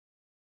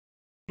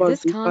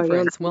This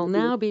conference will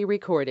now be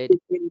recorded.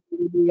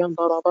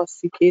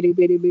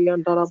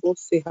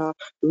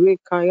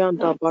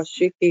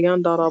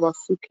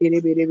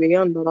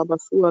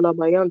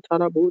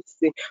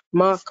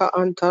 Maka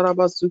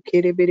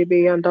antarabasukere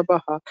berebe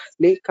baha.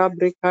 Leka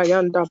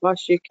brekayanda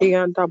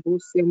bashekeyanda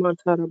buse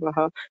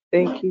mantarabaha.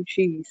 Thank you,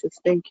 Jesus.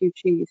 Thank you,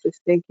 Jesus.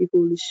 Thank you,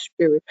 Holy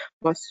Spirit.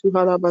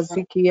 Masuhala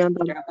baziki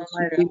yanda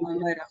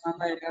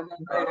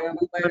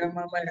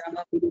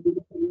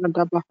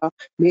baha.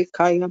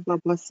 Mekaya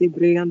baba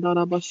sibre yanda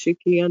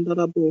rabashiki yanda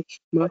rabo.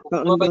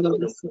 Maka anda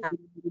rabasiki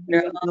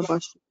yanda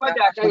bashi.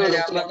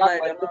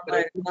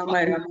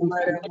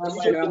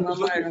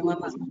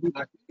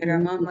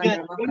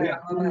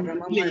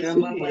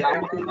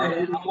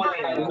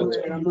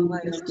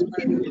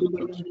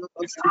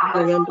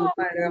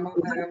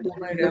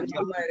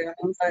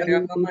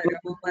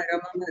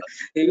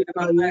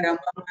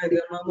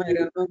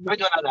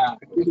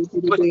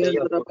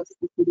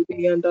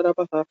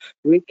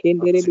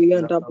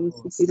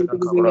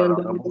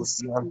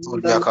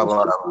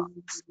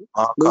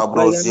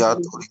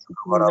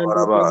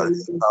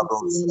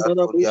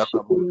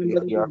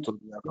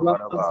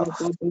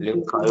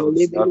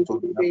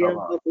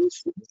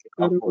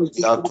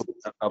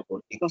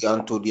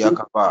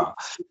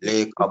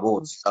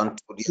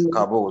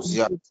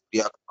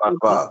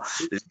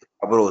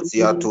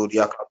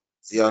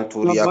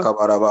 Zianturia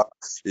kabaraba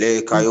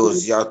le kayo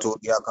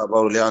ziaturia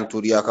kabaru le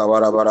anturia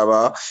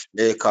kabarabaraba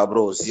le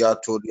kabro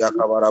ziaturia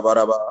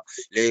kabarabaraba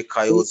le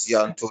kayo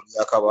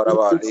zianturia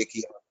kabaraba le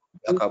kia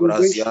kabara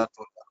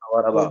ziaturia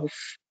kabaraba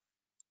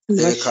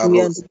le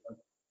kabro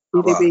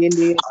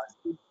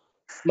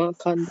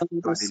Makanda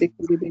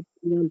basikiri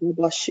yanda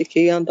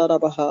bashiki yanda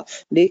rabaha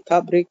le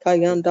kabreka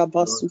yanda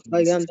basuka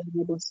yanda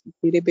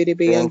basikiri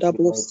berebe yanda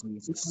bos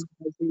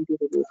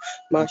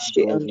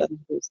mashi yanda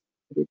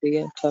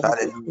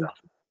Hallelujah.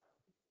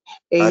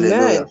 Amen.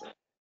 Hallelujah.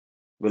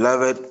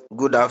 Beloved,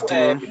 good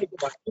afternoon.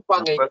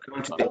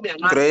 Welcome to the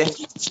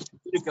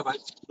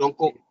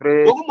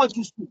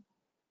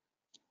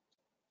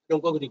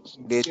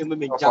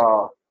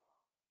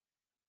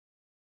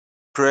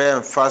prayer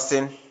and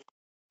fasting.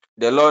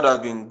 The Lord has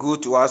been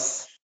good to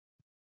us.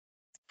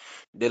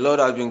 The Lord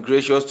has been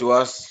gracious to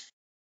us.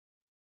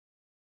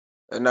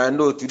 And I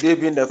know today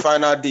being the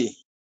final day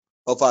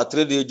of our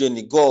 3-day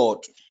journey, God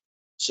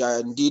shall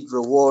indeed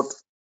reward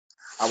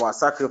our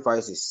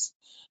sacrifices.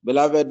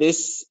 Beloved,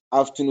 this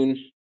afternoon,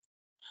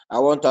 I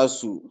want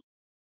us to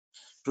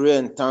pray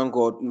and thank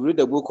God. We read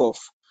the book of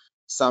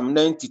Psalm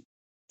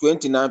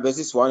 29,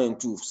 verses 1 and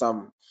 2.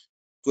 Psalm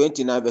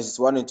 29, verses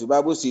 1 and 2. The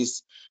Bible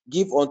says,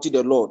 give unto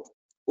the Lord,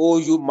 O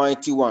you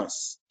mighty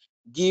ones.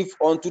 Give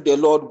unto the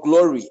Lord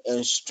glory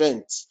and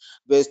strength.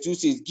 Verse 2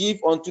 says, give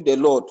unto the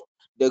Lord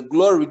the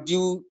glory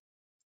due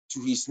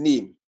to his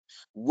name.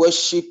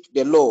 Worship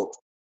the Lord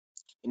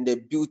in the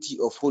beauty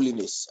of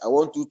holiness. I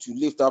want you to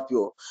lift up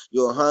your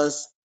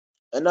hands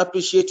and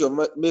appreciate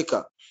your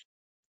maker.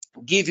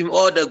 Give him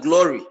all the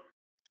glory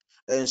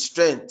and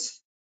strength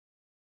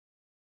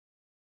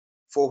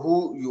for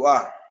who you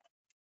are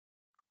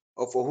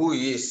or for who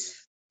he is.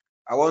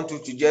 I want you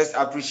to just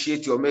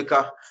appreciate your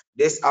maker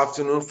this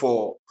afternoon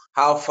for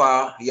how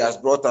far he has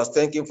brought us.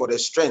 Thank him for the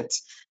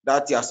strength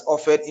that he has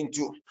offered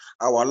into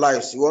our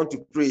lives. We want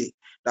to pray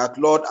that,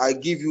 Lord, I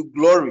give you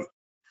glory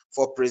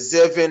for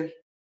preserving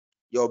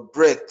your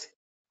breath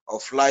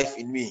of life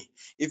in me.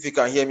 If you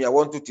can hear me, I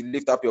want you to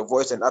lift up your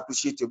voice and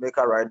appreciate your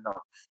maker right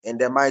now. In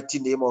the mighty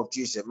name of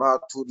Jesus.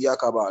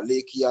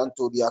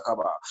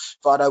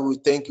 Father, we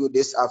thank you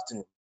this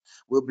afternoon.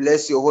 We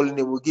bless your holy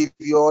name. We give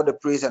you all the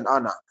praise and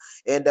honor.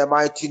 In the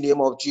mighty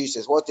name of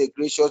Jesus. What a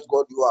gracious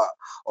God you are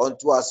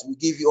unto us. We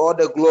give you all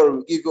the glory.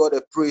 We give you all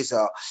the praise.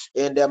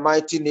 In the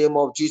mighty name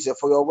of Jesus.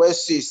 For your word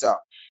says,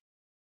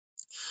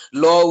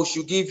 Lord, we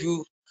should give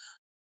you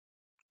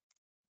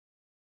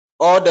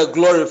all the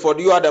glory, for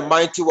you are the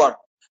mighty one.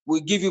 We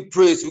give you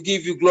praise. We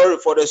give you glory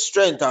for the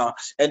strength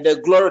and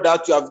the glory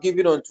that you have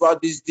given unto us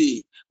this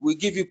day. We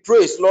give you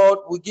praise, Lord.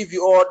 We give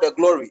you all the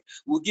glory.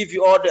 We give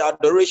you all the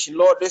adoration,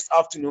 Lord, this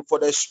afternoon for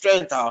the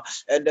strength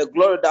and the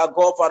glory that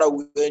God, Father,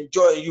 we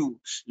enjoy you.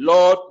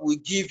 Lord, we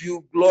give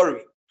you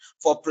glory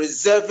for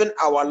preserving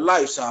our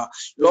lives,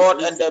 Lord,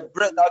 and the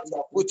breath that you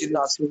have put in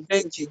us.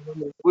 Thank you.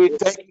 We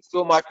thank you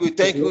so much. We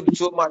thank you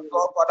so much,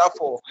 God, Father,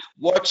 for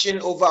watching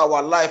over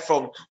our life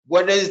from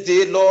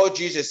Wednesday, Lord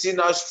Jesus, seeing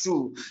us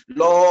through,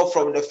 Lord,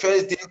 from the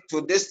first day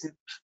to this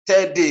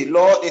 3rd day,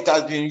 Lord, it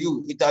has been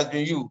you. It has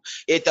been you.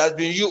 It has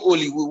been you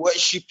only. We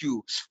worship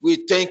you.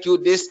 We thank you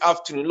this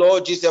afternoon,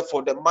 Lord Jesus,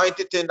 for the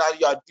mighty thing that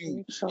you are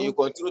doing. You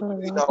continue to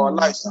do in our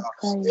lives.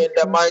 In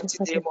the mighty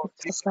name of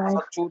Jesus.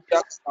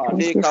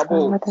 Thank you,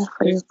 Father,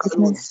 for your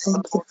goodness.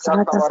 Thank you,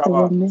 Father, for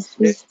your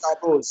mercies.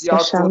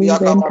 Especially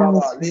render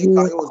to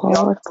you,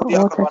 God, for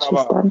all that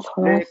you've done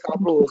for us.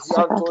 Thank you,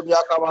 Father,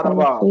 for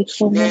your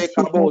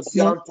faithfulness.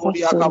 You have blessed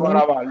us, O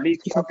Lord.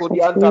 To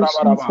the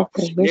celebrations of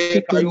the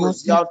wicked, we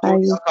magnify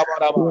you.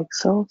 We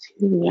exalt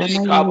you, we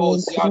honor you, we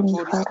maintain you,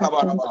 Father.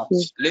 Thank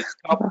you.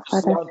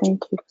 Father,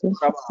 thank you,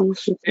 Prince of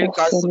Peace. We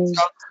bless your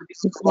name.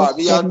 We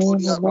bless your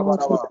name, O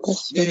Lord. We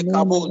bless your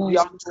name, O Lord.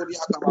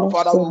 We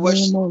bless your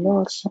name, O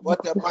Lord.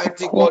 What a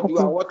mighty God you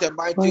are. What a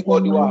mighty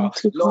God you are.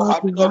 Lord,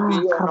 had it not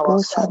been on our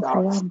side,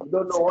 we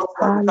don't know what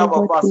would have become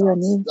of us.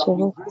 You have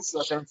been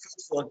gracious and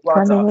faithful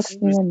towards Hallowed us.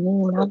 be your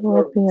name.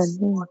 Hallowed be your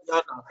name.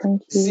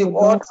 Thank you,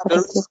 Lord, for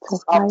the gift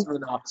of life.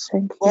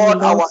 Thank you,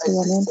 Lord, for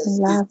your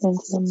amazing love and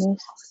your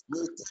mercy.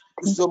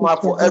 Thank you,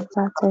 Jehovah.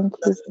 Thank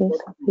you, Prince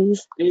of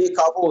Peace.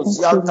 Thank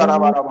you,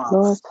 Lord.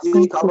 Lord,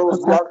 thank you,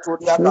 Papa.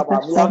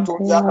 Riba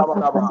Shantaya,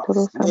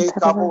 Rabantoro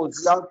Santaraba.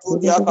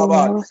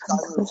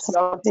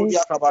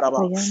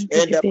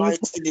 In the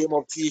mighty name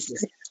of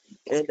Jesus.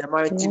 In the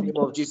mighty name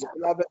of Jesus.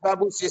 The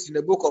Bible says in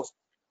the book of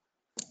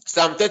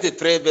Psalm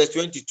 33, verse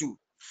 22,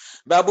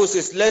 Bible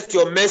says, let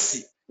your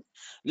mercy,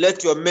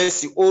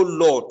 O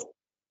Lord,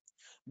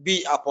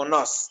 be upon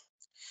us,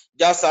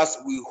 just as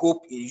we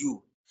hope in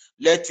you.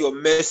 Let your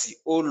mercy,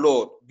 O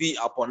Lord, be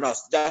upon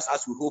us, just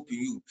as we hope in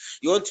you.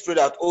 You want to pray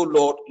that, O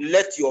Lord,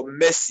 let your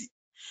mercy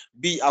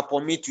be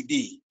upon me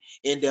today.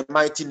 In the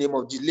mighty name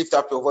of Jesus. Lift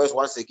up your voice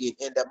once again.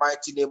 In the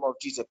mighty name of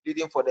Jesus.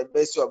 Pleading for the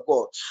mercy of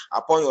God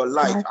upon your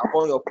life,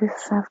 upon your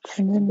this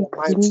afternoon we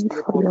plead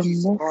for your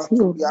mercy,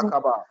 O Lord.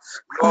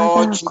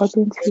 Father,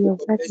 according to your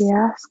word, we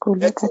ask, O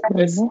Lord, that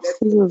your mercy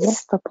will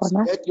rest upon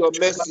us. Let your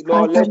mercy,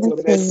 Lord, Father, let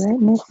your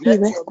mercy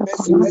rest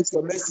upon us.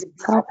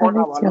 Father,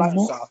 let your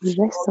mercy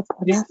rest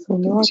upon us, O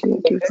Lord.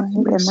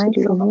 In the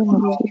mighty name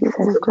of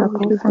Jesus,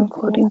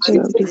 according to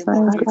your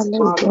divine Father,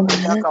 let your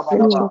mercy,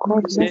 O God,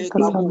 rest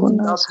upon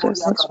us.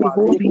 just as we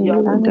hope in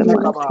you in the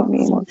mighty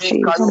name of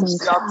Jesus.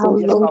 Oh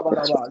Lord,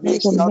 let your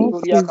let your mercy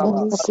mercy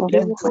rest upon let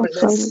us. your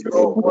mercy,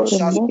 Lord, Let wash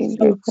your us in mercy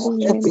the rest let your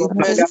name upon of every the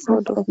mercy,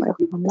 Lord of aspect my of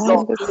our life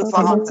Lord, Heavenly pray for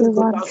Father, and let your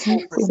everyone us mercy open.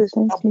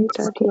 representing me you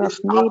that you today.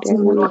 have made We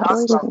and we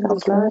ask, rejoice O and God, be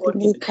glad Lord,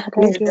 in it. Father,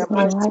 Let in your our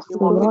mercy, life, O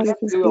O God, Lord,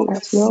 give me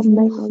that peace your in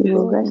me, O mercy will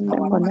God, rest in the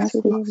upon us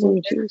mighty this name of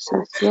day, Jesus.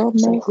 that your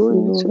As I mercy go will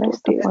into the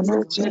rest day, upon us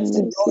let this your day,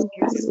 mercy that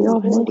be, O your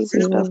God, mercy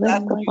even will rest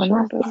upon my upon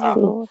us this children, O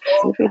day.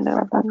 God, even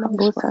upon my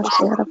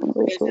spouse, O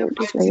God, even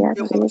upon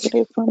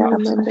every family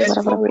members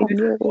far and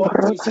near, O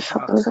God.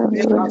 As I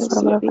let your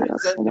mercy be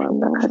upon my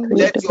mom, let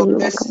Let it your be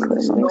mercy, upon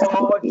my mom,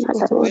 let it Lord be,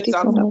 O Jesus, God, raise up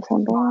even the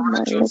upon all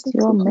my Let your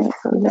people mercy, in the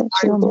before let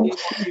us, O your mighty God. name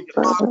of mercy, Jesus.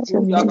 Father, let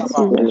your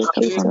mercy rest relocate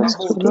upon us us,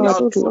 O today, Lord,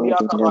 O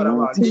Lord, in the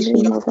mighty in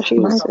name of Jesus' mighty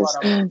Jesus.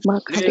 name.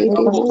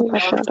 Makadebo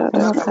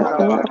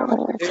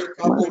shadadadadadada.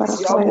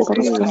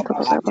 Makapayade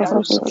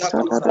kadadadado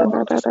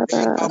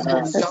satadadadadada.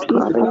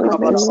 Appear by your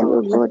mercy,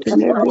 O God,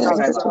 in every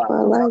aspect of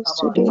our lives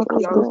today,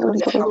 O God.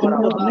 In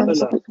your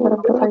mercy, O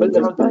God,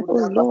 even,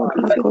 O Lord,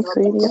 we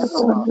declare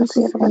your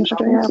mercy and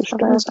strength to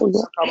stand for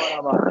your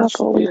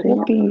for we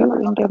hope in you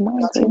in the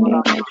mighty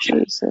name of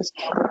Jesus.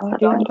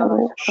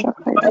 Madindabo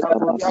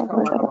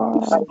shakayadadadadada.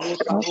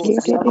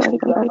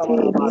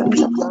 Makededededede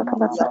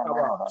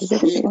diandakadadada. In the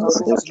name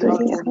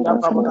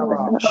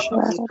of Jesus.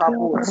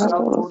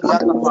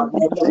 Let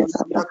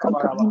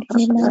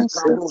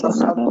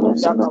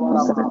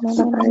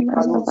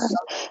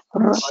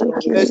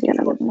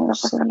your mercy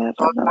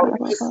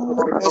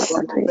rest upon us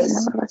this day.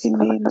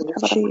 Let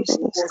your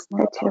mercy rest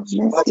upon us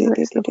this day.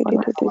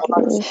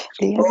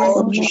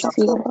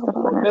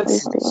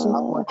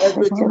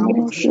 Let your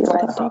mercy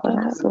rest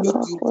upon us, O Your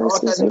Lord.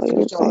 voices, for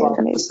your by your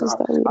mercies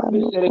that we are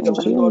not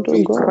consumed, O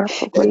God.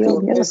 May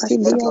your mercy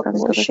be our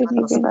portion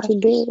even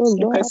today, O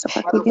Lord.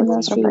 Even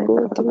as we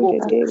go through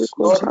the day, we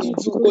continue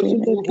to go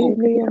through the day.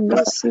 May your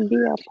mercy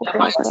be our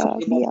portion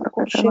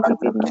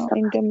even now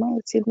in the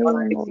mighty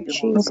name of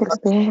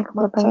Jesus.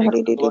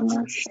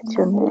 Let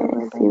your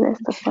mercy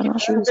rest upon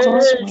us, O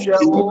God.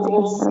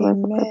 Jesus'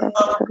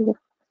 mighty name.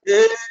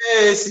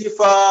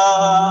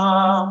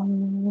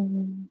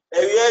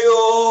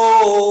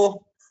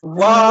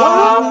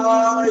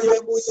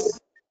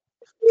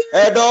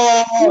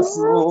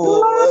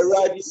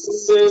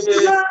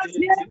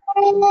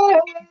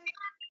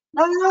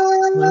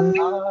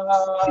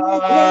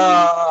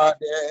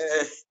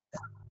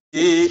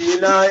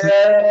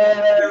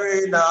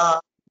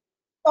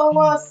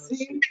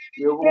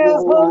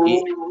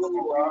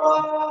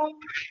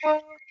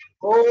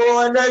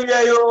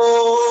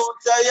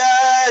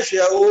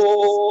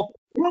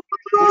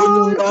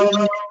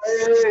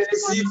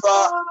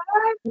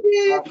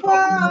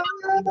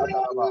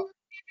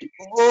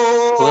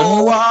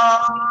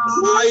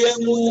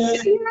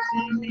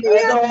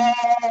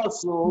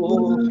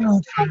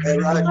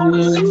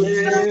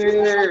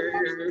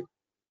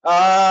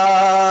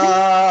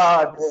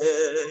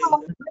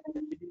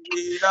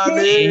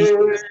 Amen.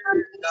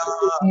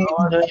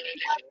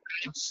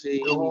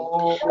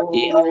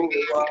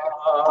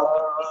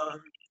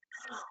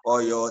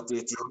 Oyo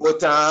titi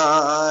buta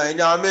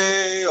nyame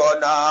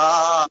ona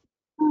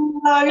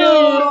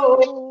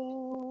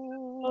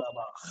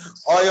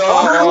Oyo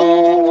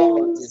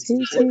titi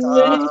buta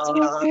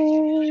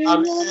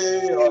nyame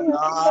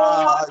ona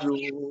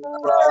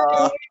yura.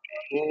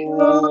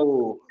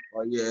 Oh,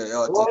 oye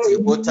titi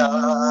buta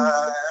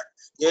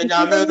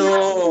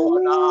Yenyameno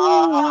na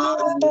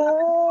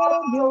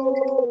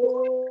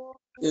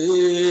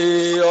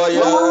oh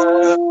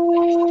yeah.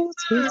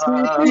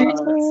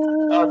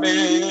 Ame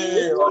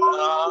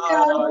ona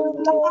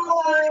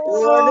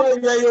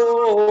yo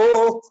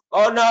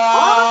ona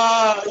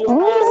yo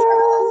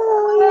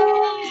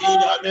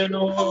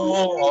Yenyameno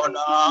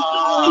ona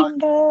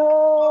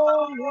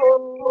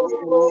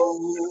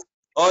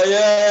oh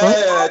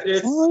yeah,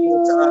 this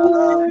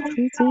time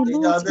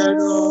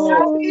Yenyameno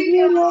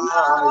ona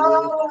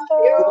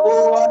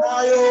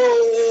yo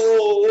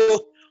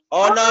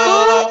ona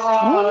yo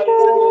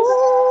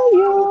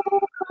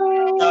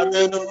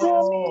Yenyameno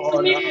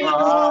ona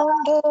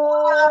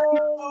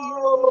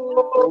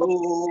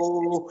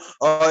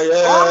oh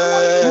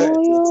yeah,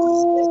 this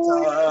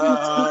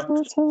time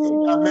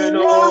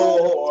Yenyameno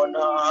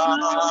ona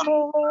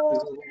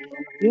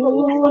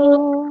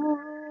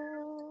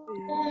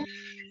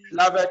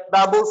Beloved,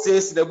 Bible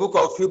says in the book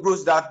of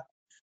Hebrews that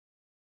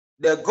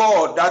the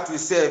God that we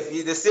serve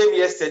is the same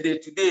yesterday,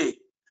 today,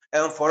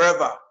 and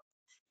forever.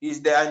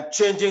 He's the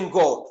unchanging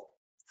God.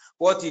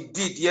 What he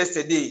did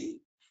yesterday,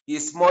 he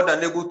is more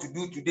than able to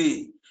do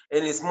today,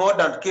 and is more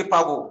than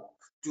capable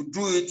to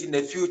do it in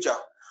the future.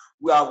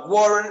 We are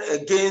warring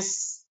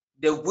against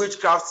the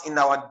witchcraft in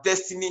our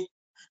destiny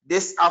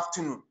this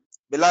afternoon.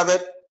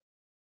 Beloved,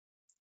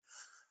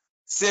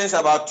 since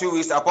about 2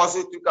 weeks,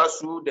 Apostle took us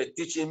through the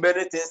teaching.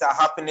 Many things are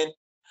happening,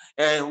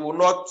 and we will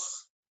not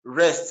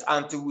rest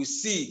until we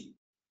see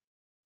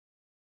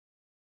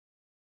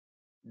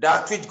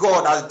that which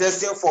God has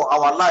destined for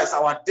our lives,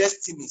 our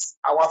destinies,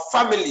 our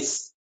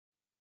families.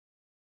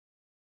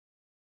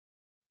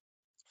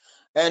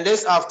 And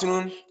this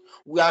afternoon,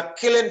 we are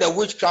killing the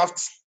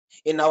witchcraft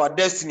in our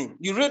destiny.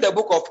 You read the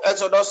book of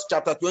Exodus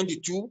chapter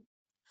 22,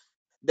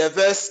 the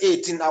verse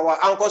 18, our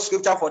anchor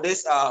scripture for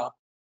this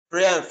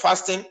prayer and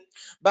fasting.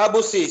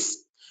 Bible says,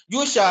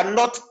 you shall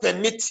not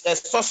permit a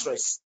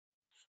sorceress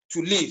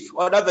to live.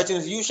 Other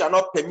versions, you shall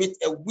not permit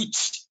a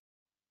witch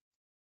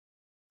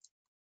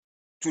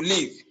to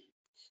live.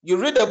 You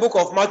read the book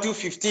of Matthew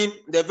 15,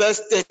 the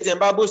verse 13,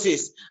 Bible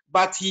says,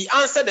 but he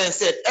answered and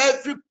said,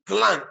 every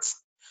plant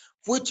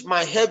which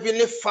my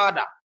heavenly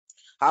Father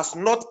has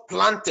not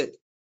planted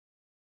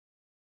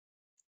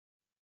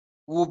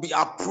will be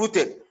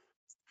uprooted.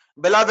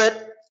 Beloved,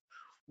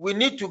 we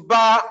need to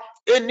bar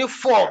any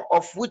form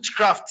of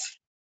witchcraft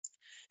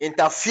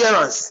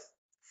interference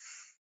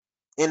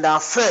in the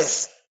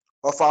affairs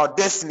of our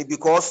destiny,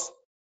 because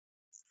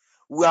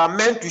we are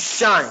meant to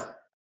shine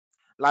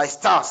like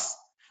stars.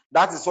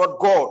 That is what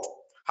God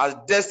has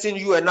destined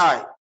you and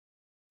I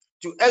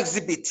to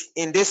exhibit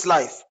in this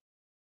life.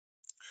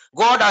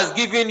 God has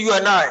given you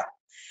and I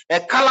a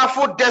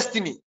colorful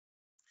destiny,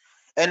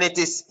 and it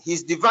is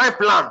his divine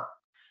plan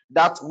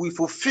that we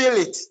fulfill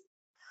it.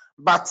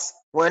 But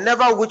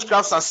whenever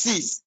witchcraft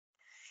succeeds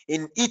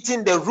in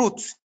eating the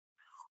root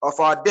of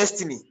our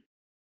destiny,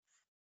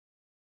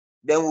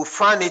 then we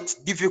find it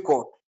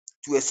difficult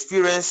to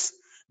experience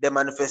the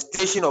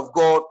manifestation of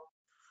God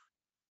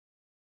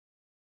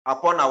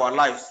upon our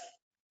lives.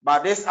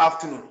 But this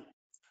afternoon,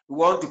 we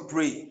want to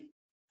pray.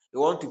 We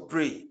want to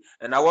pray,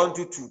 and I want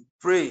you to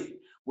pray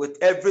with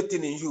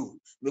everything in you,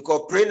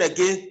 because praying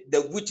against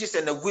the witches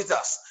and the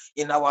wizards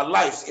in our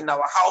lives, in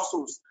our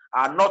households,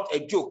 are not a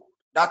joke.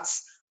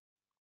 That's,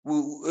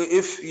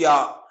 if you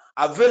are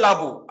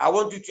available, I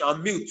want you to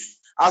unmute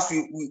as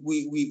we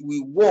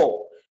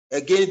war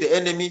against the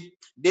enemy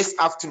this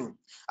afternoon.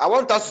 I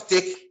want us to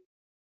take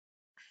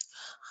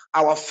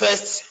our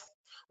first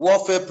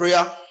warfare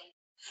prayer.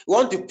 We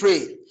want to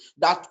pray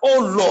that, oh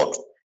Lord,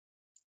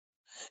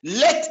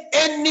 let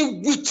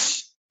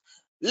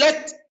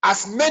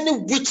as many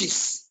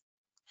witches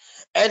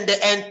and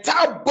the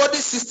entire body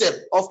system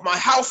of my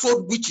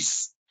household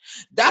witches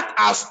that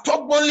are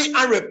stubbornly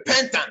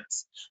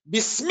unrepentant be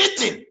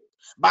smitten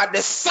by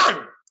the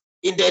sun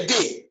in the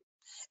day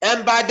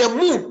and by the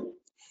moon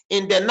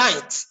in the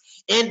night,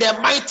 in the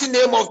mighty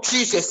name of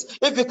Jesus.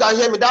 If you can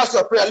hear me, that's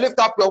your prayer. Lift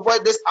up your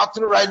voice this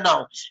afternoon right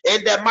now.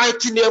 In the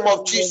mighty name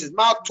of Jesus.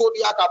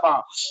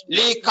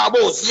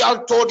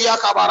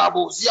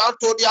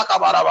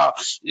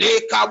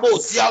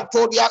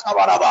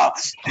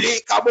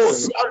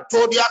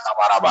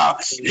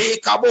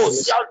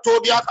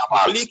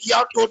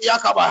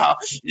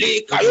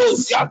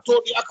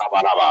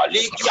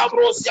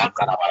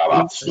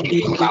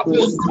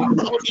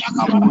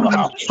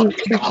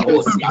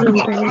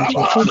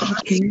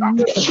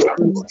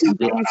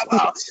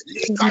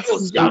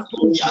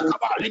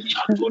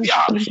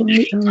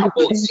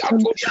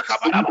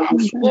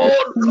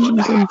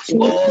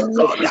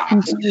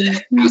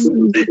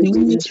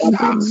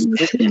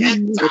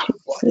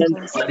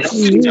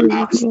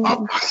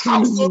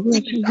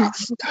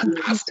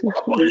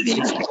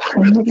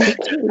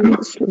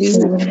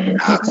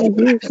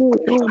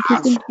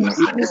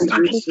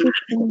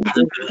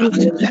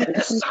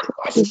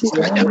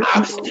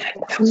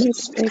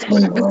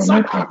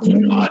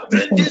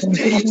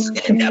 destiny.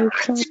 In the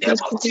mighty name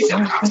of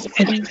Jesus,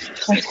 any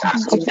spirit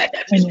and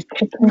the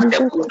mystery of the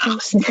moon,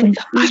 in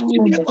the mighty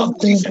name of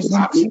Jesus,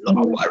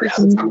 Lord,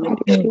 wherever the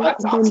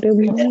matter,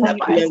 in the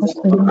mighty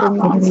name of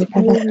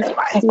in the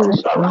mighty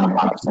name of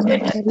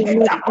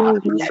anything that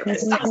let the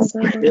sun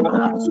smite them,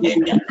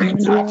 in the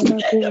night,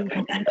 let the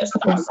moon and the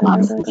stars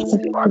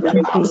destroy them,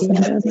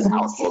 every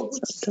household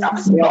which is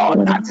Lord,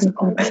 that is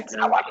tormenting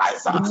our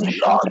lives,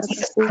 Lord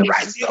Jesus,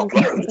 arise in your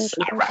glory,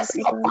 arise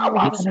in your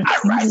power,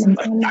 arise in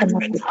your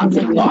judgment,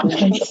 Lord,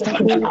 and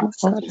destroy them,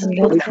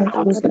 destroy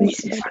them,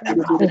 destroy them,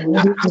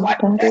 that our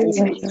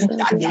destiny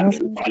that they have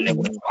been calling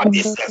with all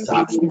this stress,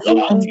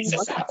 Lord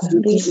Jesus,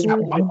 we shall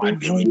come and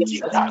be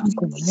redeemed,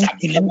 we shall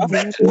be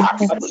liberated,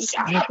 we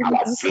shall have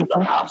our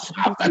freedom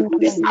after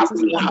this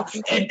afternoon,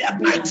 in the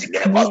mighty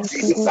name of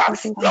Jesus,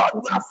 Lord,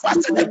 we have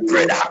fasted and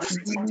prayed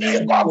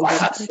today, God,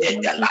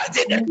 in the last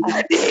day, the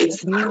third day,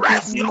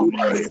 arise in your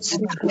glory,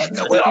 make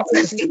a way of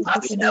escape,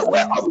 a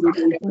way of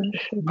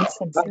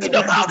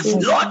freedom,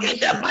 Lord, in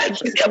the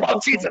mighty name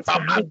of Jesus,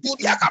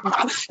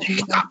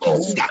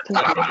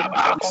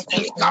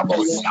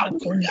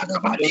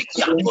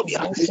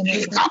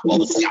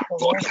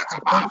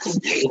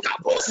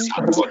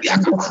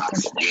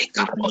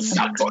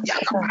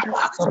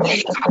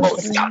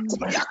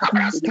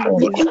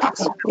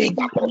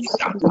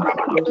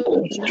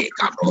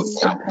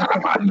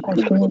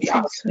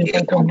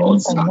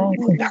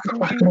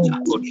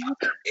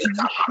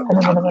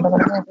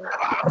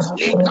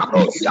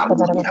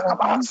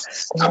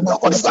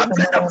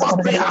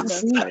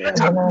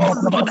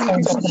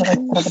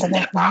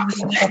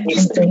 let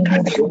this thing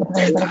that they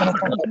break,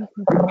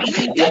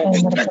 let them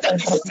be greater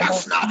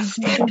destruction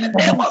in the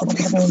name of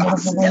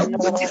Jesus. The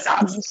witches of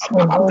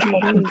our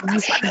bloodline,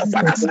 mothers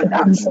and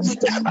fathers,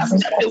 which have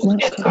set the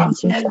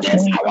witness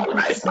against our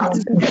life,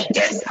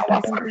 against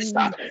our families,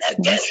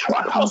 against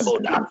our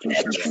household,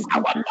 against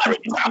our marriage,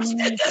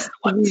 against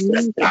our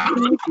business,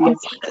 our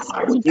business,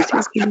 which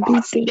have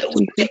set the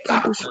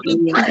witness. We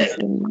pray.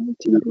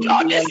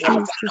 Lord, this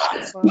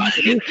afternoon, Lord,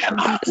 leave them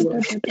out.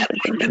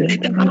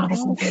 Leave them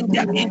out. They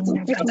have been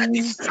greater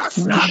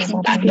distraction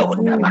that they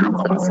will never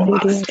recover from.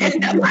 In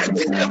the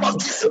mighty name of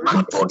Jesus,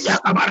 Mantodia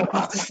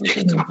Kabaraba,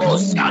 Likabo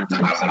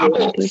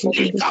Siantarabo,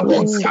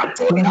 Likabo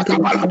Siantodia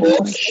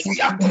Kabarabo,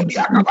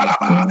 Siantodia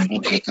Kabaraba,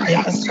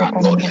 Likaya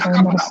Siantodia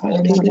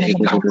Kabarabo,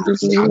 Likabo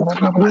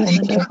Siantaraba,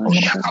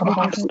 Likatodia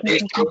Kabaraba,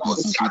 Likabo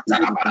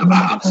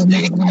Siantaraba,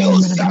 Likayo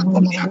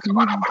Siantodia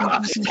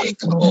Kabaraba,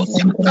 Likabo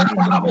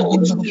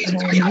Siantaraba,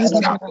 Likaya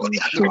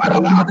Siantodia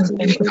Kabaraba,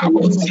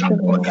 Likabo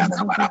Siantodia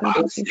Kabaraba,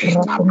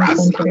 Likabra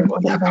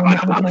Siantodia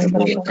Kabaraba,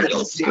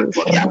 Likayo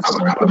Siantodia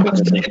Kabaraba.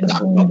 Lift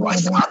up your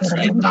voice,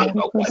 lift up your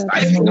voice,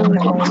 I feel that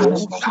come, that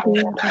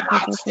them,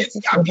 if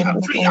you are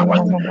being free, I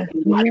want to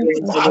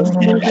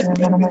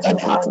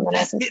and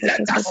let's be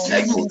together, let us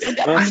hear you in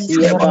the mighty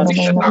name of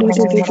Jesus.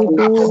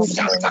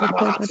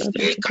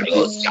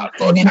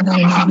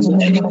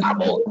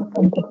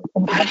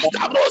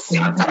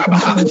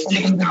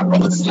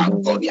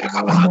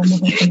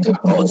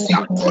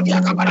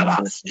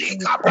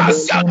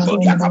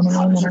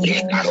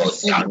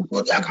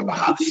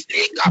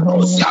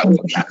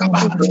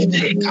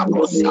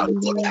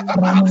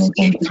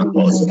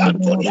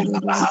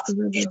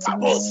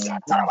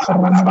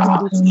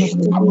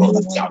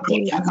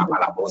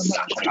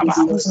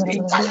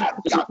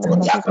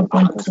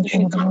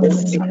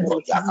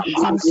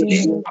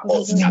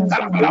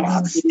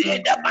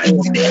 In the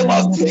mighty name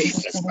of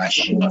Jesus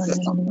Christ.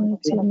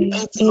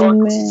 Thank you, Lord.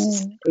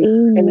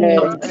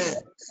 Amen.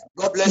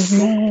 God bless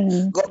you.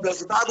 God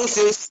bless you. The Bible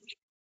says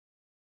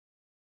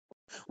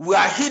we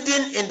are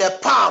hidden in the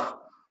palm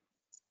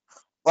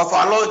of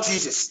our Lord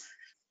Jesus,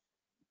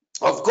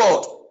 of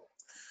God.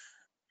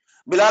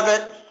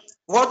 Beloved,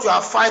 what you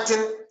are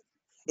fighting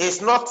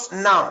is not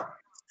now.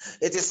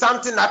 It is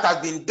something that has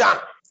been done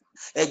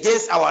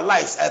against our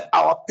lives,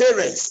 our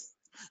parents,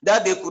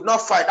 that they could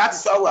not fight. That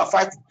is why we are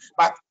fighting.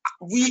 But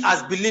we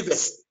as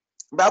believers,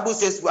 the Bible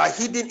says we are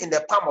hidden in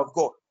the palm of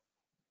God.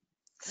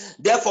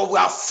 Therefore, we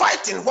are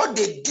fighting what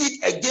they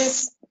did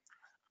against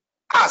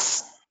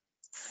us,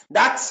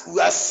 that we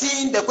are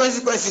seeing the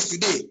consequences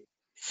today.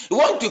 We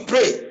want to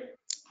pray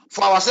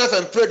for ourselves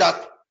and pray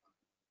that,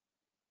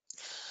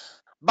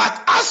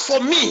 but as for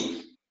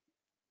me,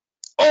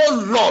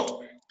 oh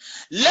Lord,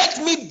 let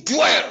me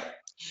dwell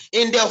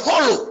in the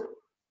hollow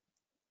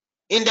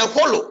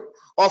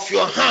of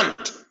your hand,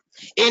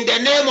 in the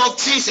name of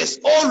Jesus.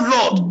 Oh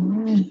Lord,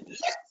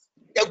 let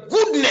the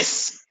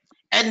goodness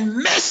and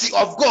mercy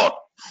of God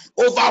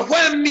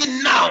overwhelm me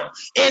now,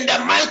 in the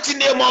mighty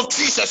name of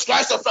Jesus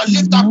Christ of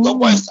Nazareth. Lift up your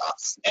voice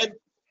and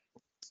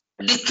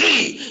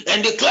decree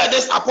and declare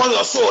this upon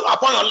your soul,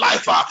 upon your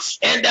life,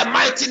 in the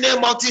mighty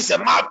name of Jesus.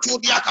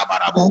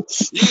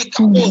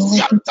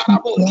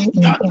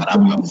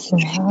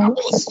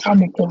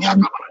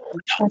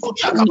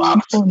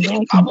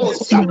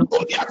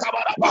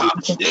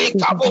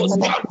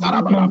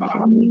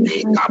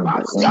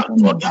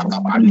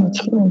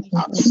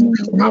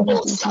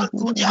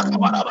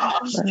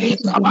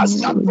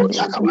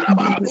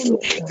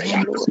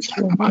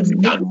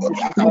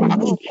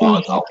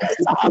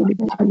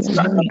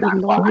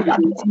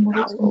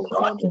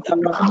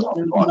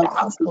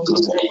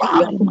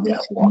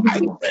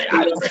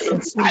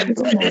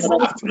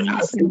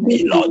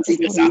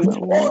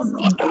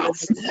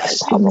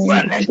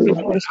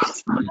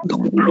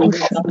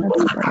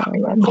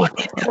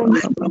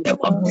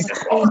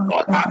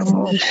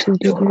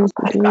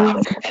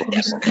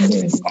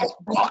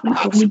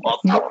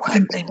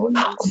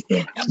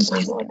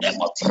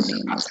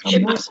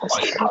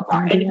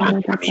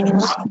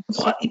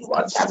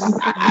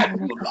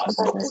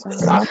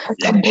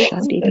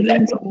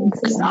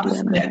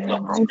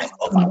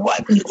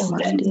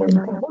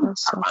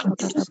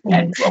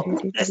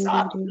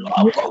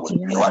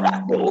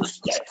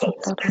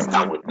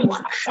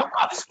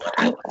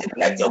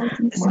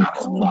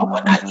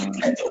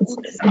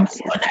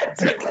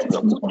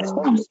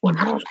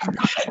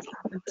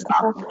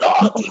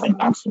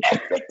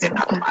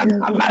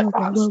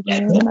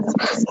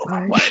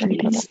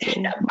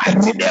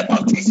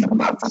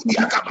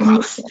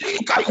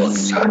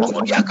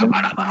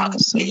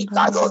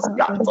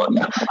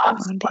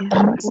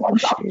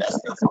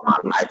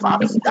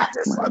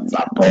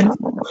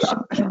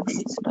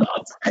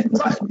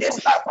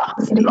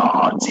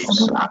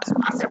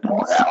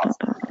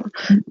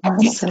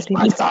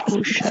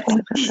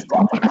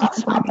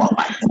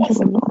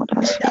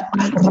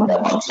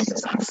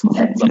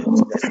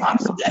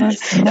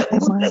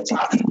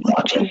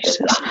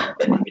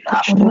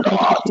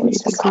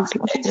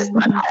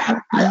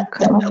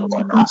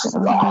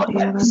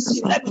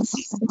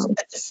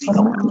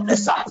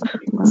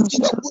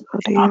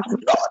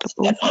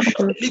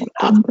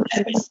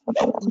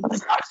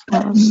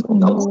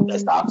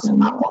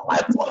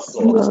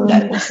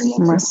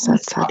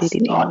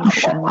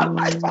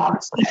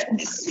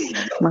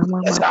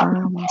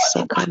 Mama,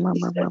 Masaka,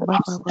 Mama,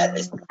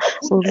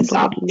 oh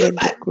Lord, let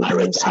the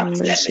goodness and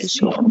mercies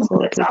of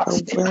God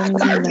overwhelm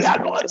me now in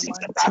the mighty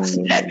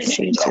name of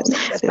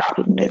Jesus. The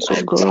goodness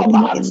of God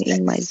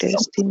in my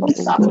destiny,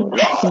 oh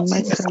God, in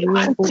my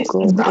career, oh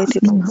God, let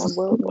it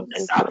overwhelm me, oh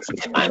God,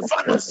 in my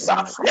job,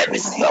 in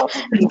my career,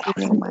 even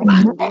in my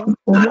career,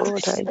 oh God,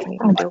 I mean the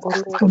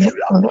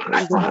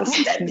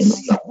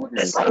whole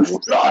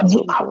of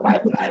your power, oh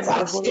God, in the weakness,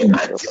 oh God, I mean the whole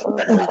of your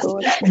power, oh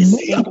God, and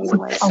in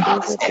my children,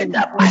 oh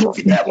God, let your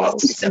goodness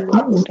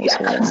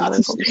and your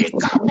mercies, oh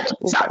God,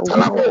 overwhelm in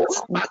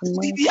the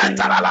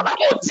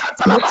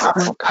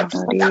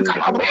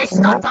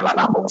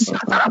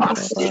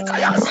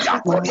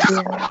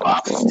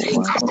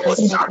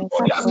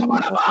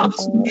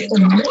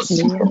mighty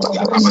name of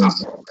Jesus.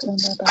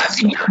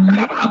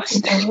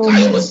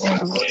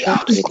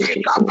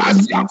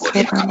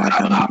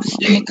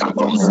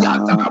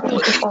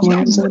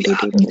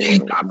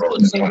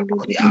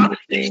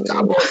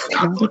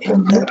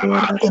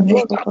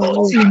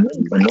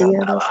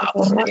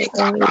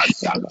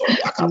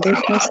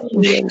 Makadari, let us see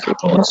your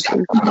goodness, O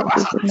God,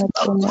 even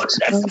upon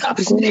myself, O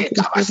God, even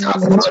in my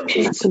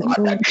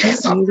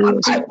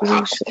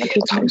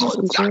spirit, O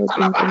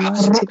God.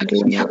 May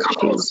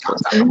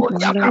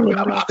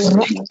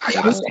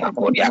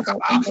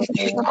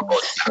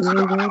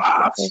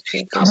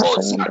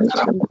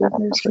we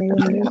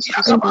experience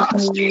your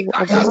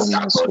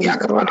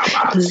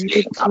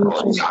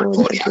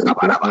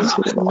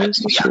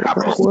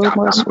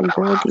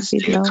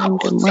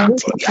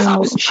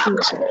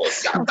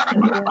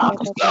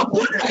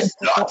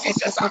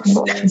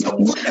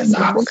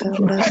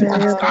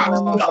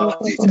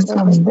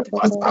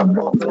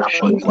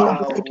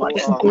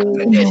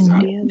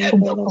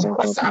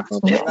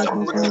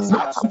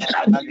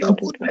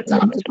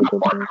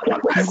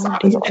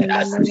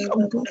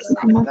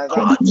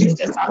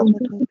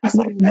goodness,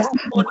 O God,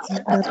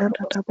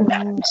 in the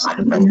mighty name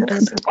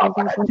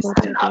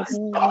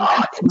of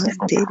Jesus. Let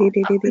your goodness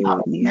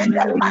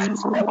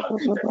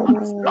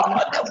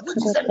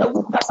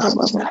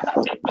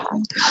and your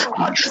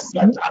mercies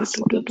overwhelm us,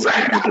 O God.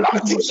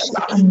 Let it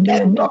be, O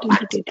God, that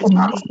your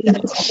goodness and your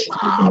mercies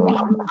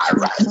overwhelm us,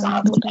 O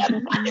God, even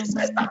now in the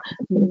mighty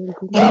name of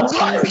Jesus.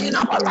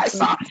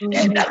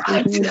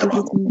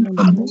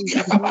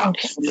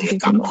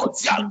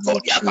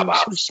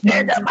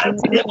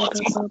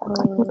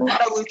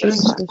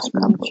 Jesus,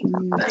 mighty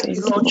name.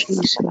 Thank you,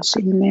 Jesus.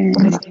 Amen.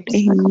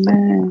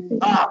 Amen.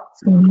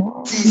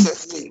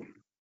 Jesus' name.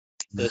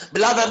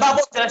 Beloved,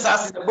 Bible tells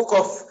us in the book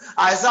of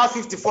Isaiah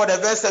 54, the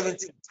verse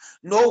 17,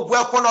 no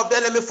weapon of the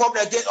enemy formed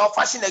against or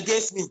fashioned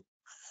against me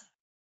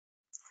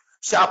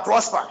shall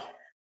prosper.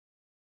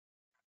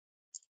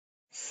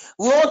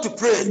 We want to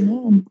pray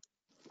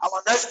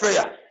our next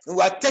prayer. We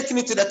are taking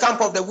it to the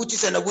camp of the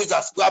witches and the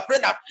wizards. We are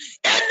praying that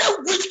any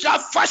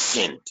witchcraft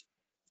fashioned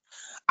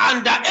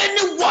under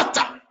any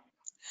water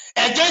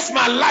against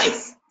my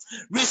life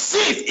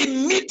receive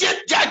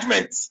immediate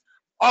judgment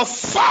of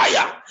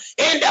fire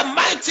in the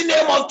mighty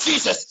name of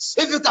Jesus.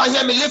 If you can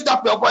hear me, lift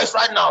up your voice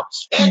right now.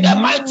 In the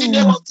mighty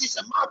name of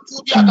Jesus.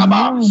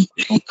 Amen.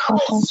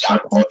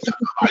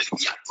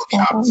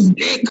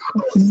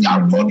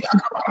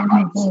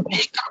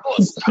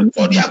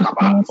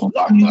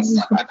 Lord, your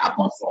servant have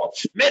also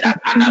made an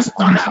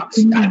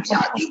understanding that there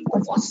are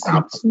evil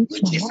forces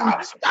which is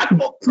that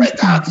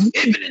operator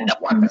even in the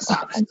waters,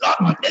 Lord,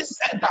 on this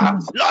center,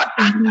 Lord,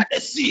 under the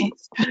sea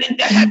and in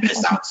the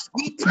heavens,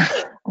 we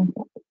pray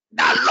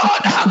that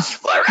Lord,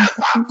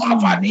 forever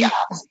cover the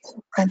earth.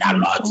 Pray that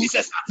Lord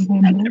Jesus,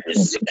 let them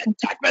receive the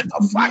judgment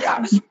of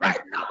fire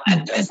right now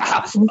against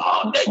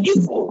all the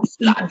evil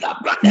that they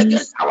have done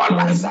against our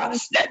lives.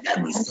 Let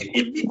them receive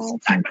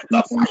immediate judgment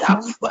of fire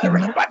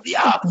wherever they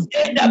are.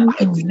 In the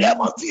mighty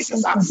name of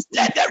Jesus,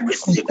 let them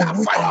receive that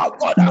fire of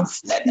God.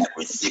 Let them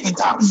receive it.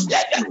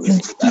 Let them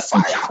receive the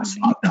fire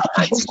of the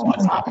mighty God.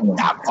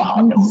 That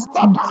God will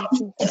stop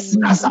this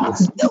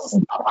us. They will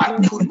stop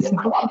iniquity in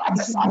our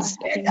lives.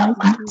 In the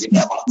mighty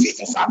name of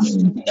Jesus,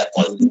 the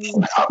consuming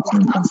fire of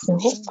God,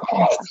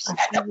 destroy,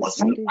 and the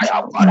consuming fire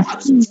of God,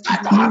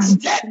 scatter,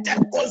 let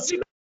them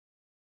consume.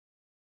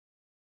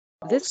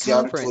 This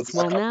conference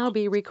will now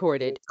be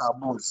recorded.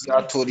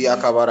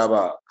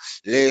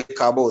 Le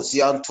Cabo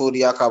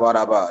Zianturia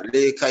Cabaraba,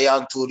 Le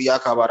Kayanturia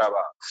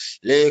Cabaraba,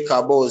 Le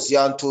Cabo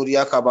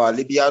Zianturia Caba,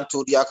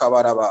 Libianturia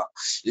Cabaraba,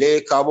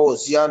 Le Cabo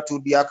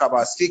Zianturia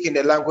Caba. Speak in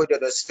the language of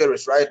the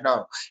spirits right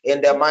now.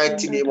 In the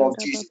mighty name of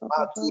Jesus.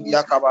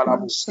 Manturia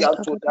Cabalabu,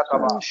 Zianturia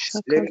Caba,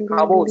 Le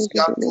Cabo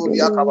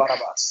Zianturia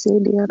Cabaraba.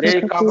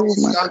 Le Cabo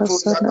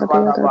Zianturia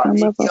Cabaraba,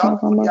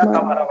 Libianturia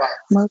Cabaraba.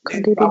 Le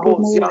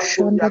Cabo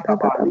Zianturia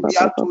Caba,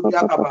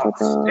 Libianturia Caba,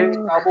 Le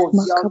Cabo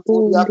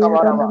Zianturia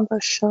Cabaraba.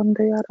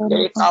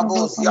 Le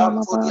Cabo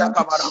Zianturia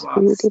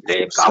Cabaraba,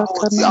 Le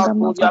Cabo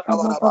Zianturia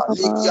Cabaraba,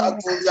 Le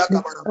Gianturia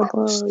Cabaraba,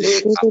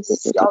 Le Cabo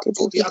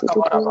Zianturia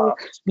Cabaraba,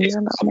 Le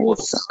Cabo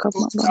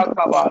Zianturia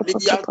Caba, Le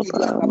Gianturia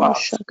Caba,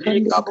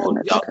 Le Cabo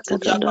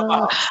Zianturia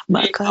Caba,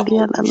 Le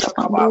Cabo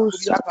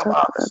Turia Caba, Turia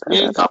Caba,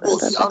 Le Cabo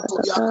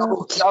Zianturia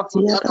Cabo,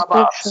 Zianturia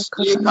Caba,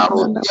 Le Cabo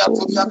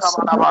Zianturia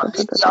Cabaraba,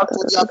 Le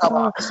Gianturia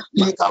Caba,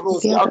 Le Cabo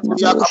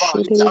Zianturia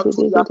Caba,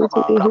 Le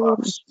Gianturia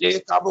Cabaraba,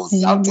 Le Cabo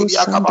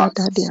Zianturia Caba,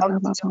 Zianturia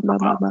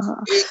Caba.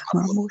 Le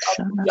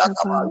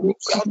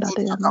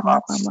Cabo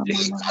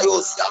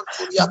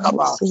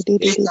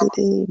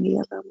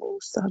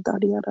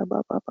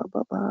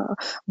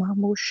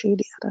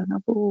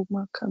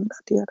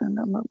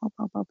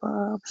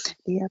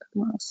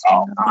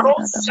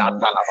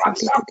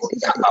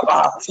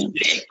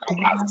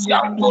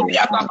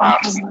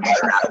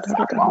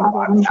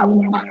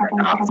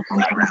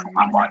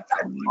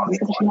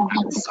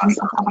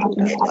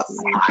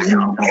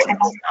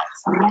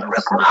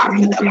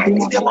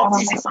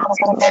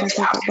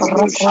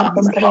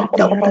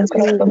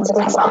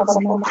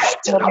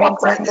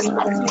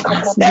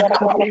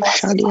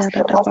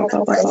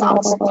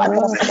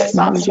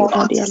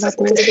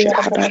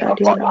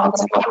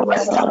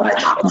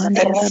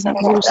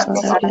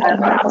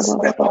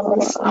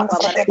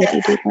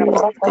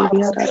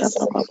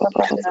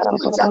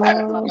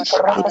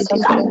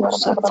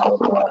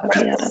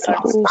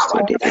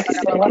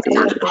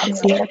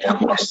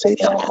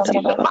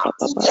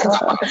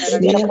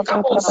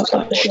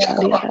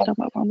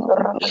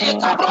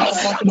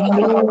Zianturia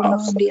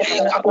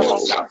Caba, Le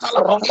Gianturia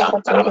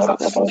Caba,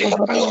 Le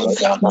Cayo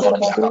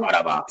Zianturia Caba, Le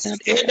Cabo.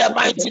 In the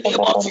mighty name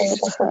of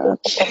Jesus.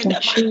 In the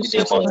mighty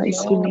name of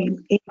Jesus.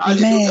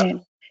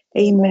 Amen.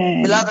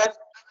 Amen. Beloved,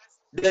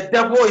 the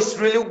devil is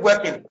really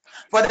working.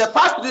 For the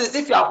past 2 days,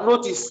 if you have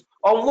noticed,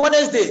 on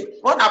Wednesday,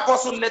 one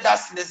apostle led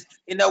us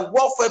in a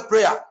warfare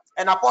prayer.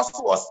 An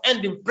apostle was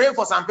ending praying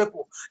for some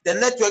people. The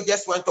network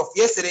just went off.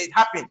 Yesterday it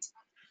happened.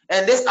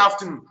 And this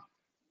afternoon,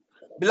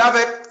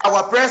 beloved,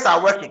 our prayers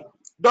are working.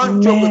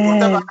 Don't joke with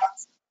whatever you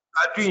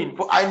are doing.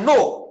 For I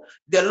know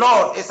the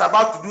Lord is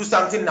about to do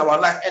something in our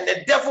life, and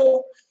the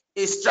devil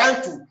is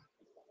trying to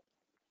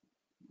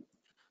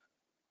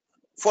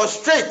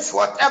frustrate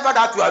whatever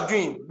that you are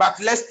doing. But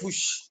let's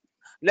push.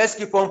 Let's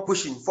keep on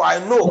pushing. For I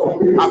know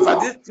after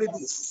this 3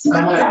 days,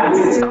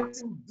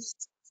 something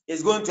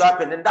is going to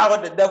happen, and that's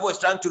what the devil is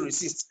trying to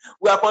resist.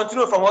 We are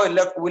continuing from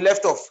where we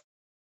left off.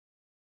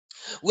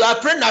 We are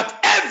praying that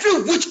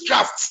every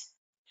witchcraft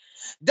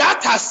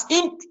that has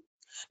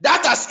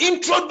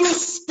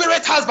introduced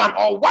spirit husband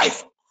or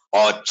wife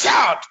or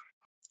child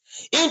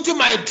into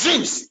my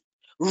dreams,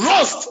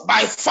 roast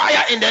by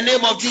fire in the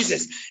name of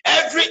Jesus.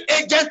 Every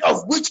agent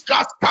of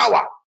witchcraft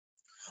power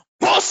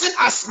posing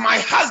as my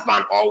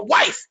husband or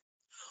wife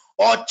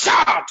or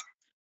child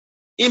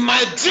in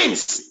my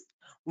dreams,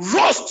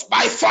 roast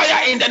by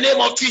fire in the name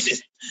of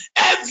Jesus.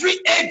 Every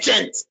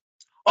agent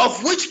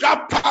of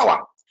witchcraft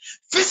power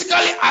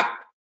physically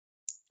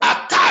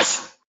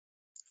attached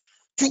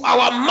to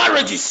our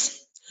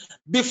marriages,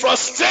 be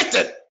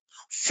frustrated,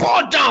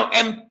 fall down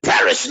and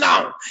perish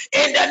now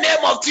in the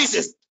name of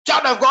Jesus.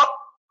 Child of God,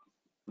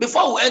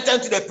 before we enter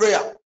into the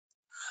prayer,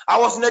 I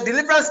was in a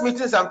deliverance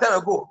meeting some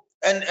time ago,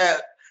 and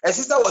a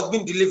sister was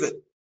being delivered.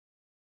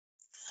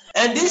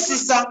 And this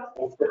sister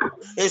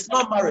is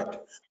not married,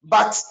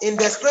 but in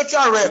the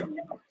spiritual realm,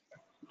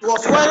 it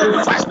was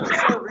wearing 5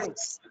 different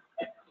rings.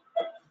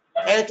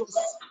 And it was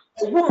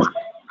a woman,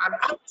 an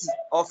auntie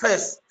of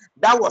hers,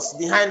 that was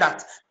behind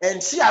that.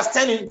 And she has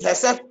turned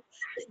herself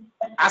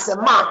as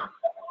a man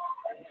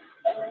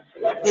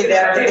in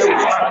the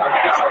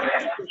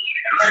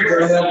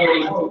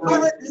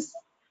this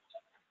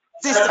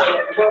sister.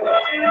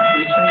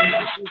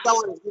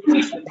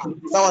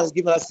 Someone is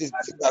giving us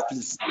feedback,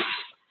 please.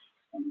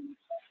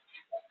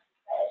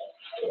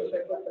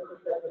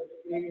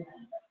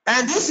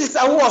 And this sister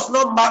who was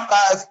not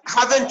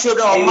having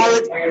children or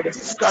married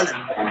physically,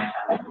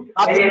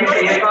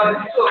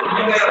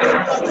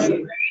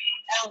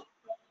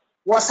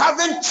 was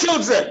having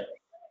children,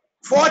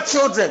 4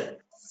 children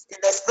in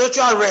the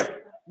spiritual realm,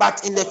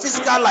 but in the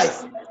physical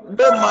life,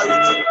 no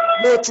marriage,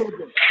 no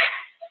children.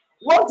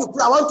 I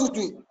want you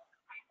to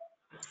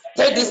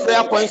take this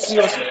prayer point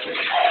seriously.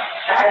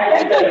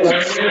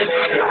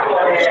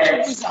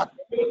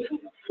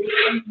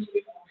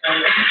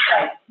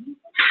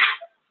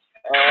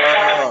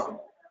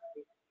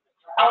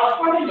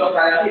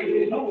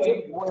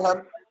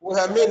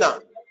 Wilhelmina,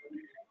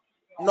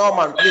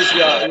 Norman, please,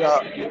 you are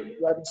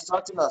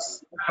distracting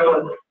us.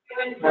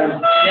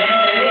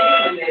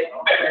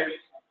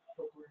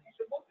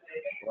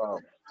 Wow.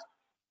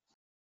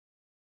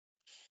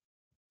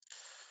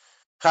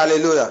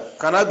 Hallelujah.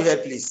 Can I be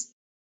heard, please?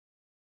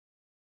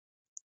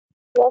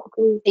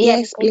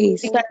 Yes,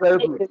 please.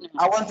 Very good.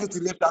 I want you to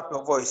lift up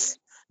your voice.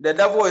 The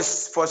devil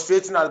is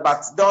frustrating us,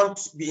 but don't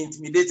be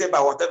intimidated by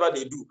whatever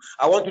they do.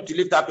 I want you to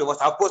lift up your voice.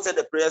 I've posted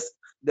the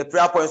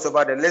prayer points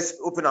over there. Let's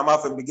open our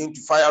mouth and begin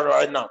to fire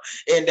right now.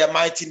 In the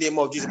mighty name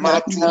of Jesus.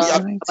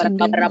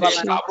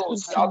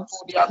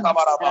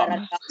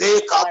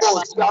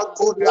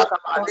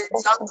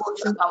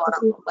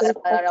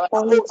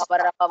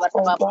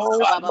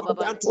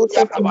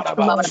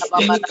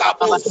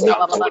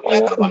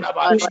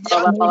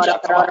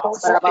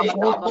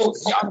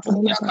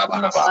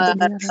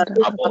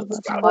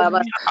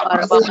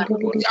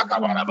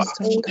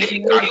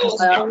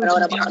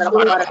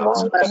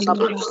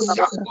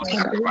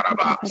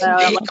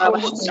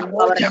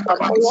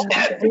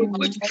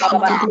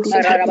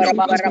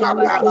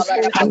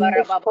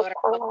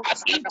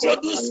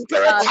 Introduce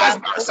spirit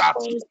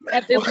husbands.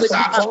 Every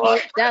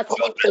witchcraft that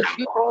will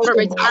produce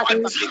spirit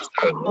husbands.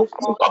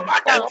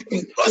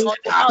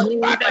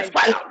 By the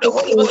fire of the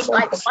Holy Ghost,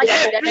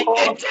 every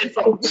agent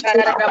of introduce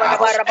spirit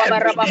husbands.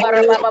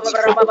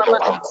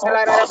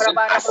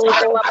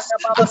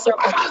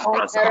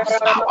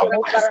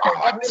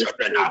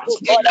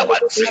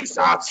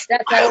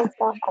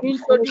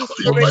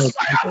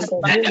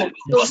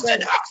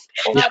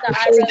 Father,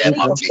 I release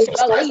your consuming fire from the Father, let Jesus strike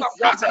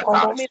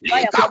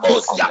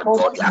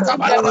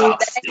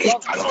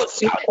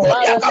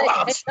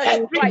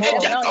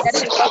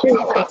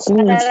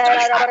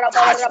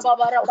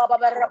them now.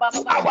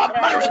 our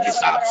marriages be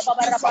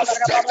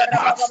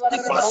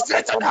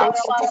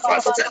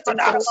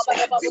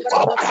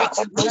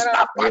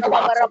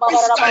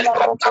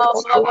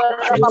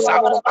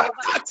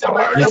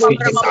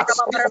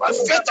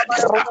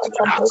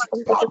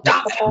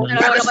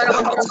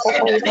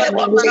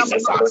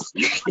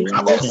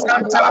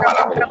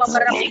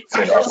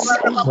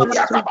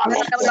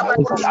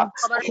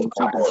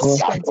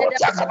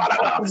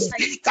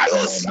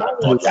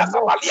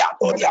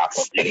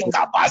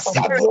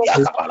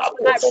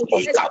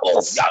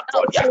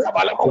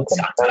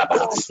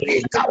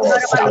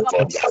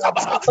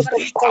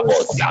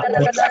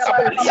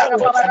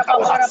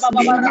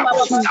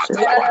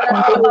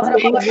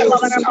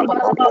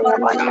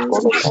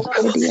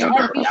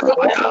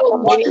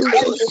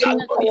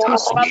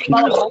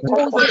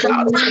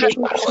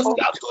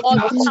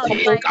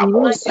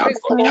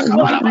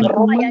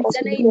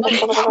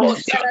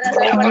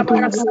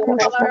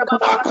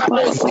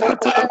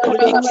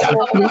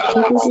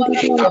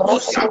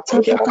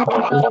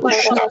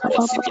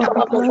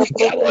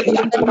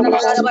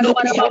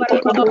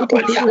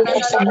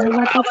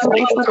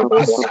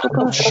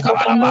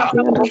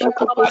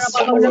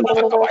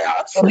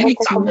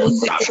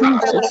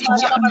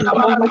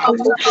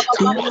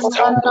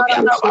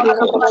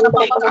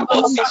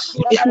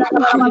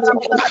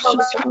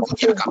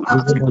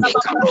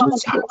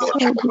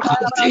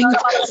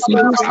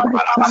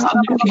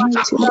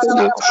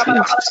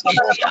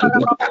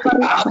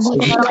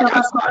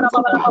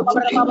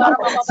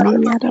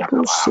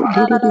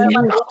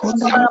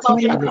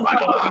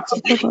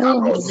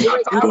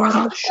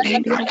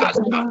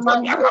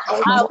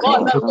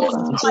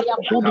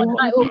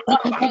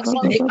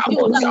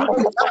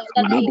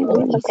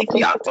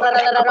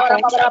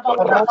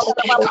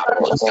frustrated,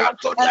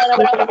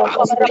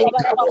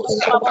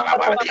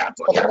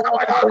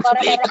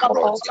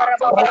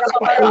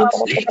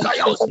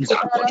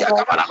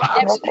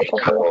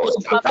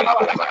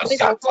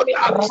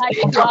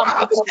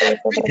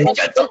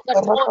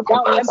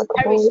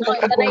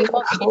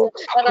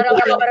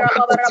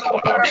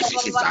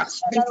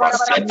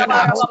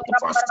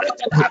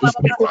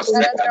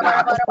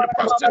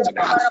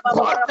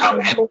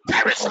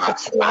 perish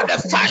by the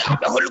fire of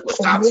the Holy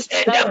Ghost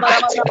in the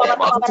mighty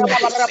name of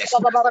Jesus.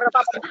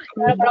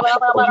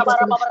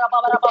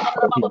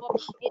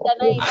 In the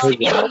name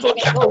of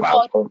Jesus, oh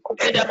God.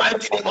 In the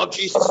mighty name of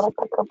Jesus.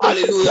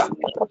 Hallelujah.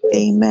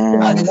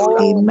 Amen. Hallelujah.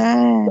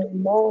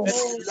 Amen.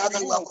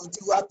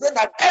 We are praying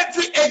that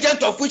every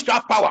agent of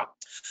witchcraft power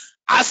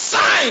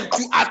assigned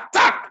to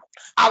attack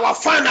our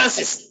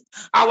finances,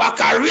 our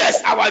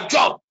careers, our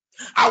job,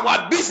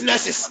 our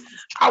businesses,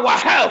 our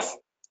health,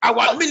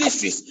 our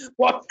ministries,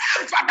 whatever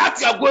that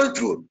you are going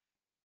through,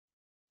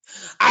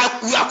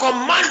 we are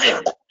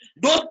commanding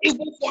those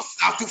evil forces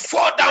to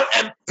fall down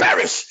and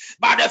perish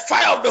by the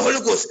fire of the Holy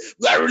Ghost.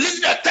 We are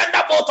releasing a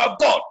thunderbolt of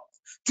God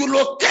to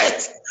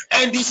locate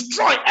and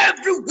destroy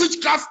every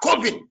witchcraft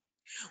coven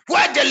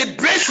where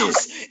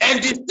deliberations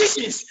and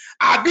decisions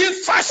are being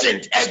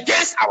fashioned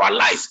against our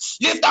lives.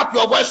 Lift up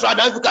your voice right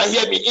now if you can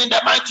hear me in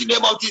the mighty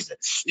name of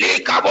Jesus.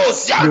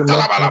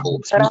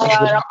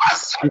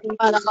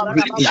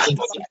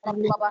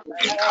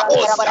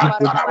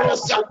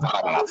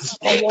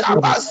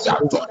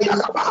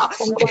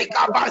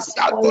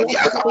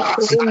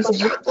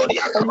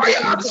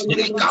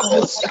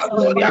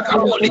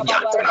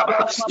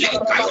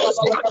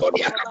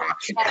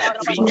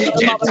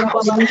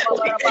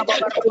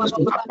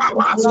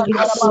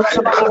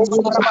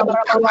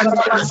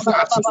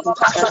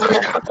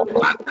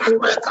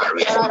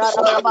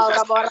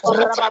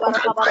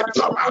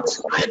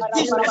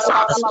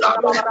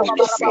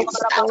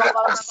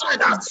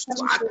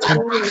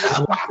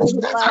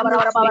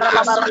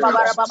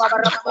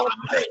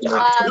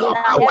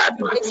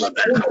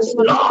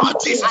 Lord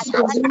Jesus,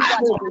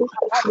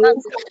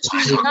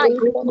 tonight,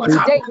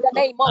 today, in the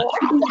name of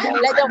Jesus,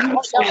 let them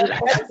fall down and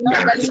perish now in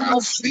the name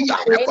of Jesus.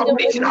 Any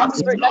witchcraft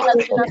spirit that has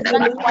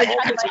been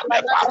assigned to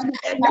attack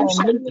my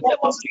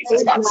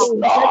finances,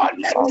 Lord,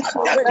 let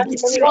spirit them be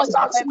destroy serious.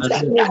 them and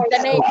perish now in the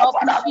name of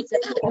Jesus.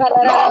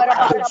 Lord,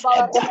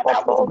 and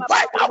that will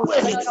wipe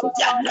away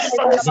their names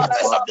from the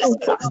surface of this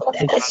earth.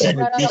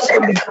 Remember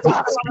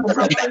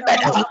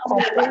that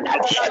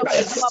wherever you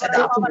existed,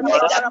 in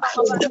the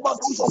mighty name of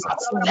Jesus,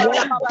 let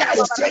them die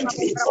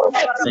strangely.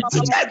 Every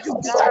witch, every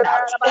wizard,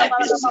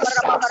 every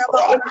sorcerer,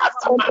 Lord,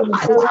 after my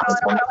life,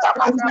 after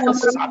my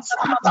finances,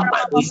 after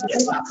my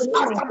business,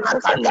 after my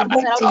career,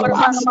 my job,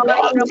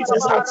 Lord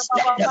Jesus, let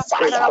the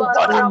fire of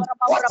God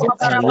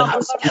water them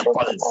and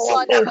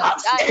consume them Die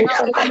in now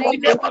the in the mighty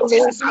name name of of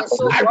Jesus. Jesus,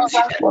 oh I God.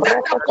 receive the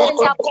thunderbolt Send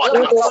of up God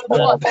angels of to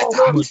war locate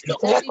to locate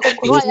and and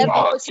destroy every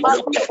destroy,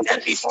 witchcraft locate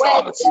and where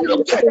destroy, their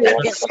locate and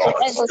deliberations destroy,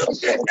 and locate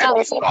decisions and are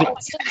being destroy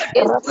fashioned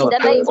against me in every the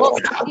name of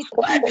covenant Jesus.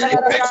 where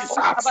deliberations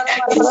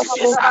and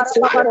decisions are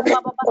being fashioned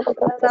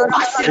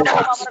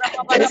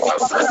against your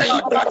sons and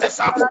your daughters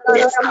this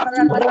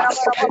afternoon. Let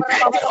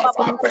of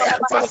our prayer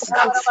and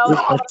fasting,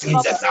 Lord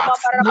Jesus,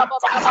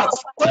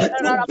 going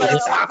through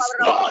pains,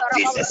 Lord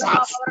Jesus,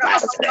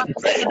 fasting and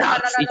praying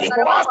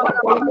because of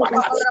what?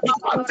 Because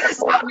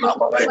things are not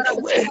going the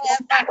way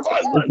that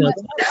God wants them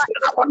to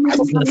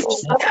our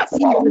lives.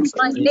 Therefore,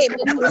 My name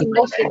is being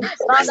mentioned.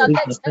 Father,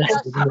 let them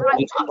that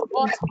strive, oh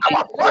God, our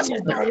let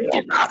portions be your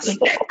released now.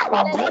 Let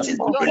our let portions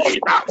be your released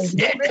now. In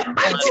the praises,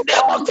 mighty oh name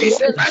God, of Jesus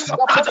Christ release of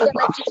upon Nazareth. them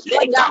and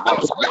destroy their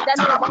works now in the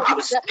name of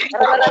Jesus.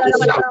 Everyone oh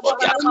God,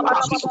 in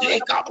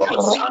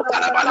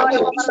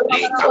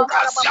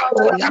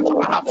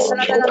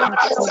the name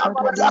of Jesus. Decisions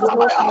are being pushed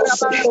against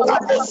me in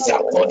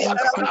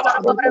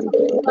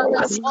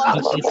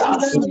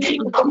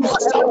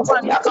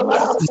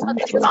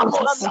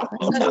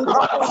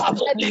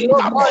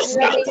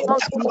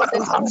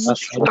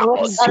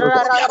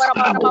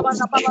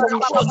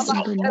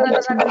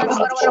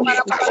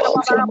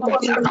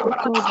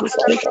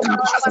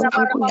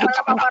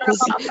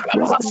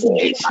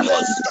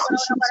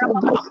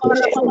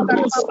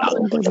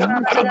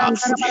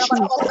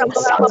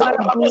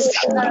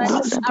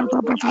mighty name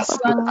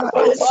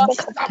of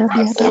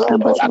Jesus.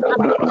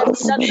 In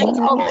the name of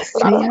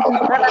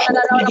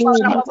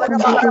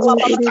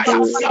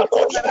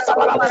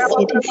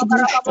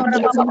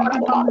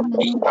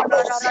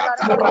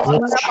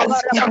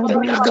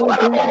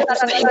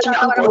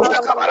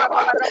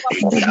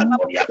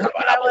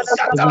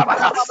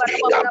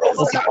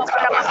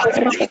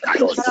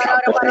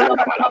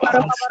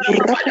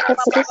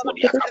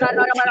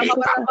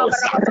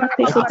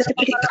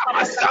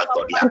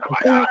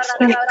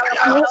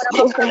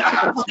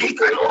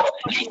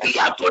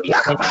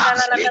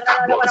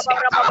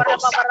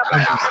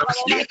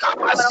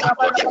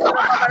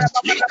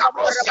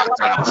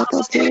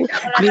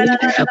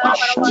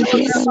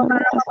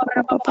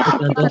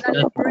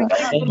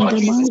In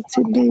the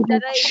mighty name of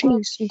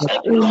Jesus.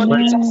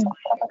 Amen.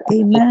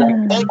 Thank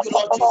Amen. you,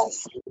 Lord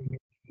Jesus.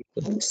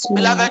 Yes, Lord.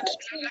 Beloved,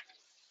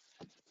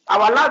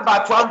 Our last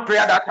but one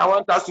prayer that I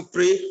want us to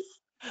pray,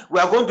 we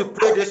are going to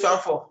pray this one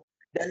for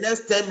the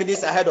next 10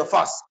 minutes ahead of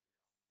us.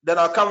 Then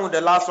I'll come with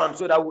the last one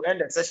so that we'll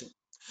end the session.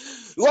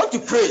 We want to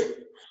pray.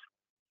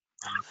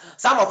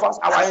 Some of us,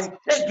 our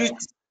integrity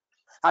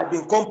has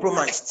been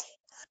compromised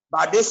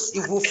by these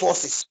evil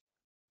forces.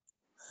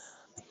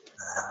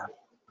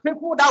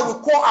 People that we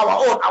call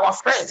our own, our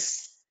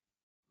friends.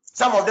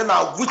 Some of them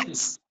are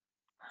witches.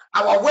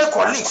 Our work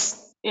colleagues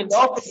in the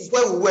offices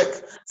where we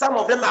work. Some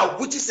of them are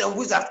witches and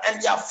wizards,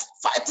 and they are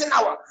fighting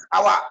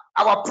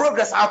our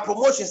progress, our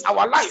promotions,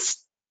 our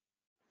lives.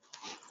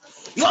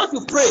 You want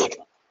to pray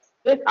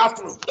this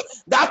afternoon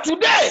that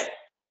today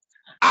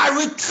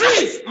I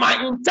retrieve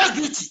my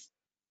integrity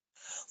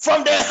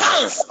from the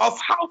hands of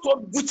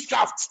household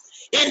witchcraft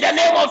in the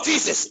name of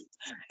Jesus.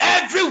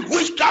 Every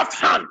witchcraft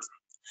hand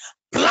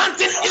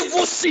planting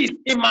evil seed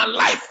in my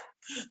life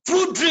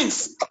through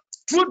dreams,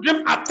 through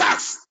dream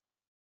attacks,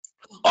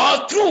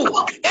 or through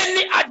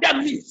any other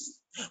means,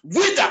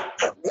 wither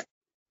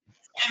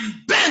and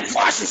burn to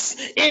ashes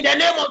in the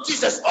name of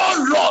Jesus.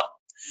 Oh Lord,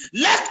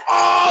 let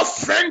all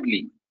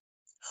friendly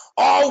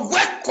or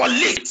work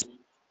colleagues,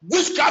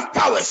 witchcraft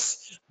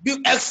powers be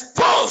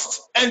exposed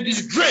and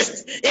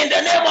disgraced in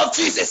the name of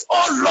Jesus.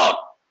 Oh Lord,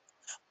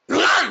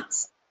 plant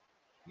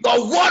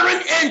your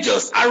warring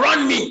angels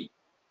around me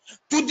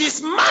to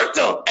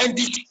dismantle and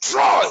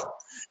destroy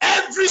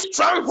every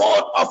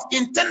stronghold of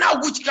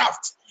internal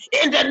witchcraft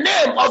in the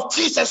name of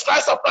Jesus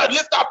Christ of God.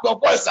 Lift up your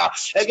voice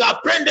and you are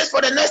praying this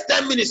for the next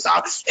 10 minutes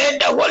in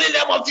the holy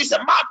name of Jesus.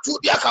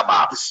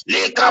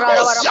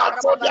 Lord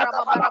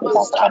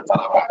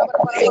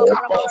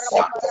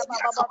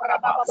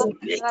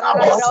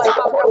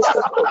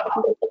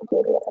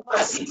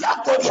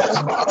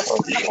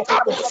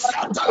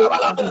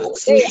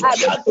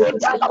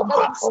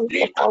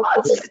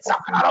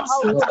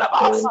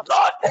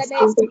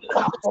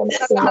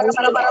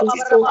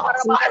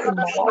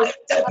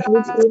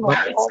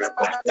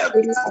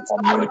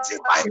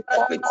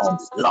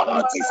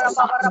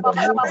Jesus, everything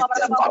that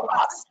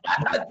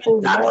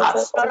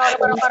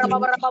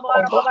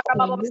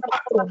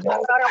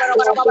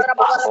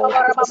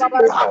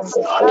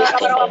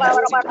has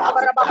been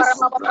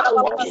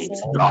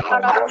done, Lord, I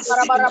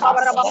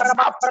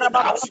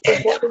receive it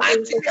in the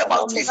mighty name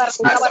of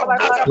Jesus Christ of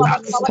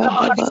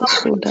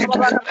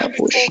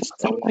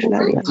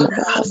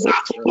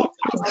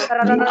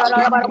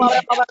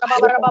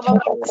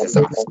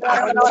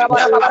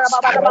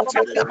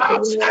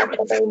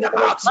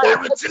I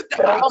retrieve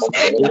them in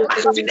the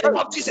mighty name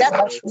of Jesus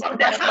from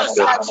the hands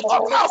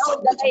of house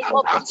of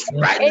witchcraft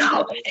right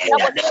now in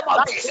the name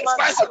of Jesus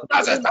Christ of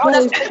Nazareth.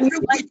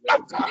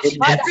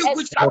 Every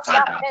witchcraft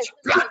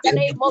planting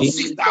evil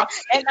seeds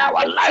in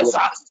our lives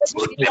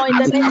through the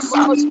any means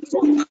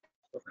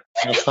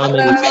to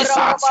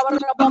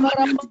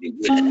be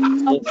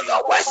willing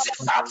your worship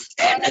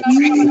and the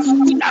tree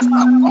which does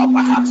not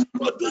cover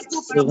produce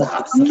good fruit.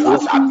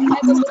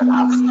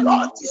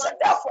 Lord Jesus,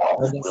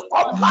 therefore we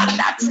command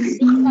that tree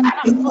and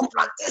the good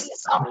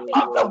plantations of the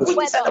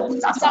witches and the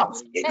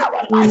witches in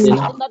our lives.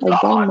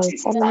 Lord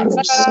Jesus,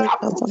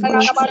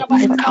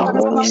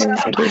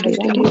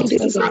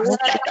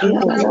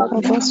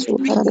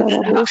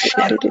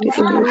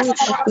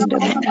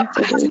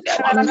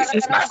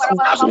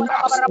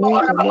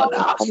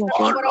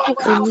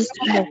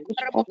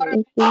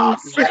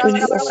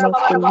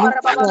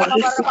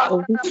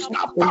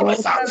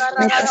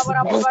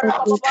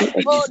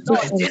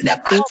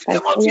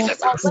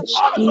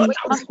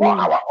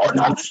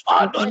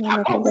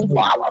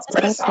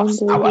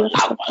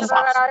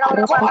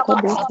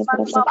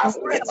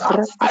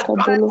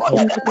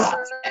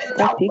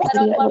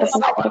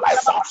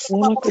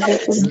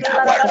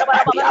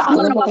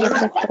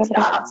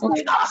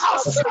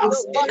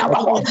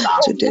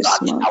 to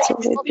dismantle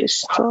it,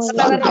 destroy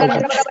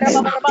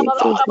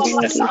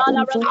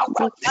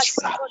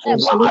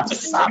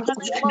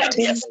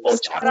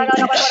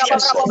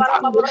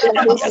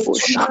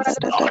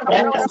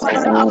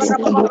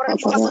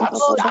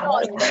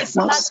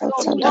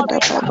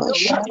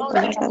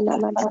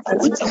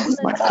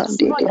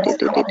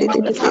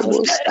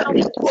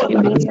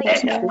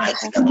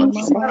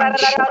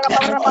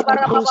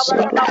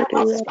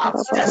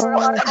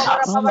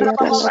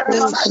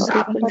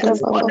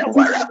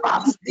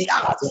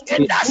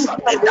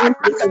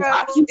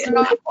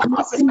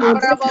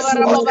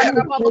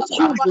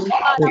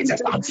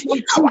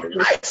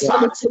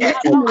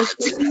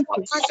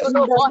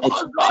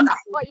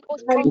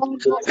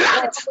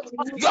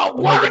your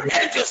warring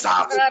angels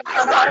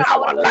around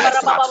our lives.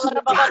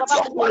 Plant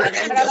your warring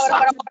angels.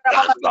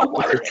 Plant your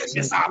warring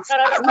angels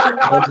around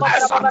our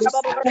lives.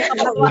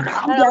 Anyone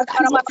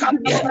that will come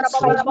here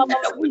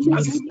and the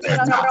witches will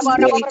bend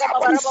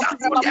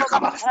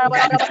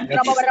let them be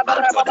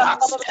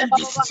dismantled and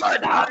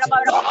destroyed.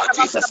 Lord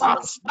Jesus,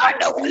 by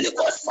the Holy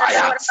Ghost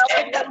fire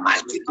in the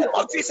mighty name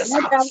of Jesus.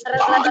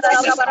 Lord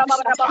Jesus,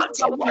 command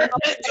your word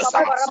angels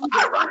around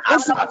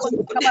us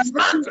to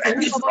dismantle and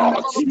destroy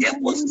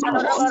evil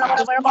strongholds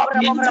of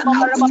internal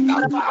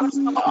witchcraft.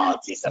 Lord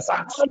Jesus,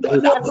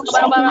 those that will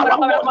talk our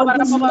power,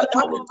 those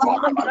that will talk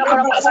our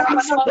members,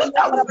 those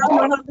that will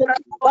talk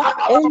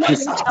our voice, Out. I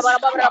send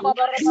upon them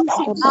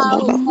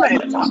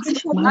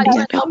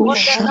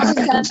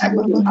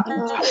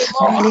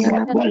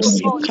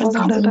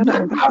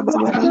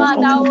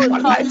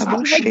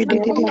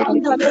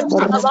in the name of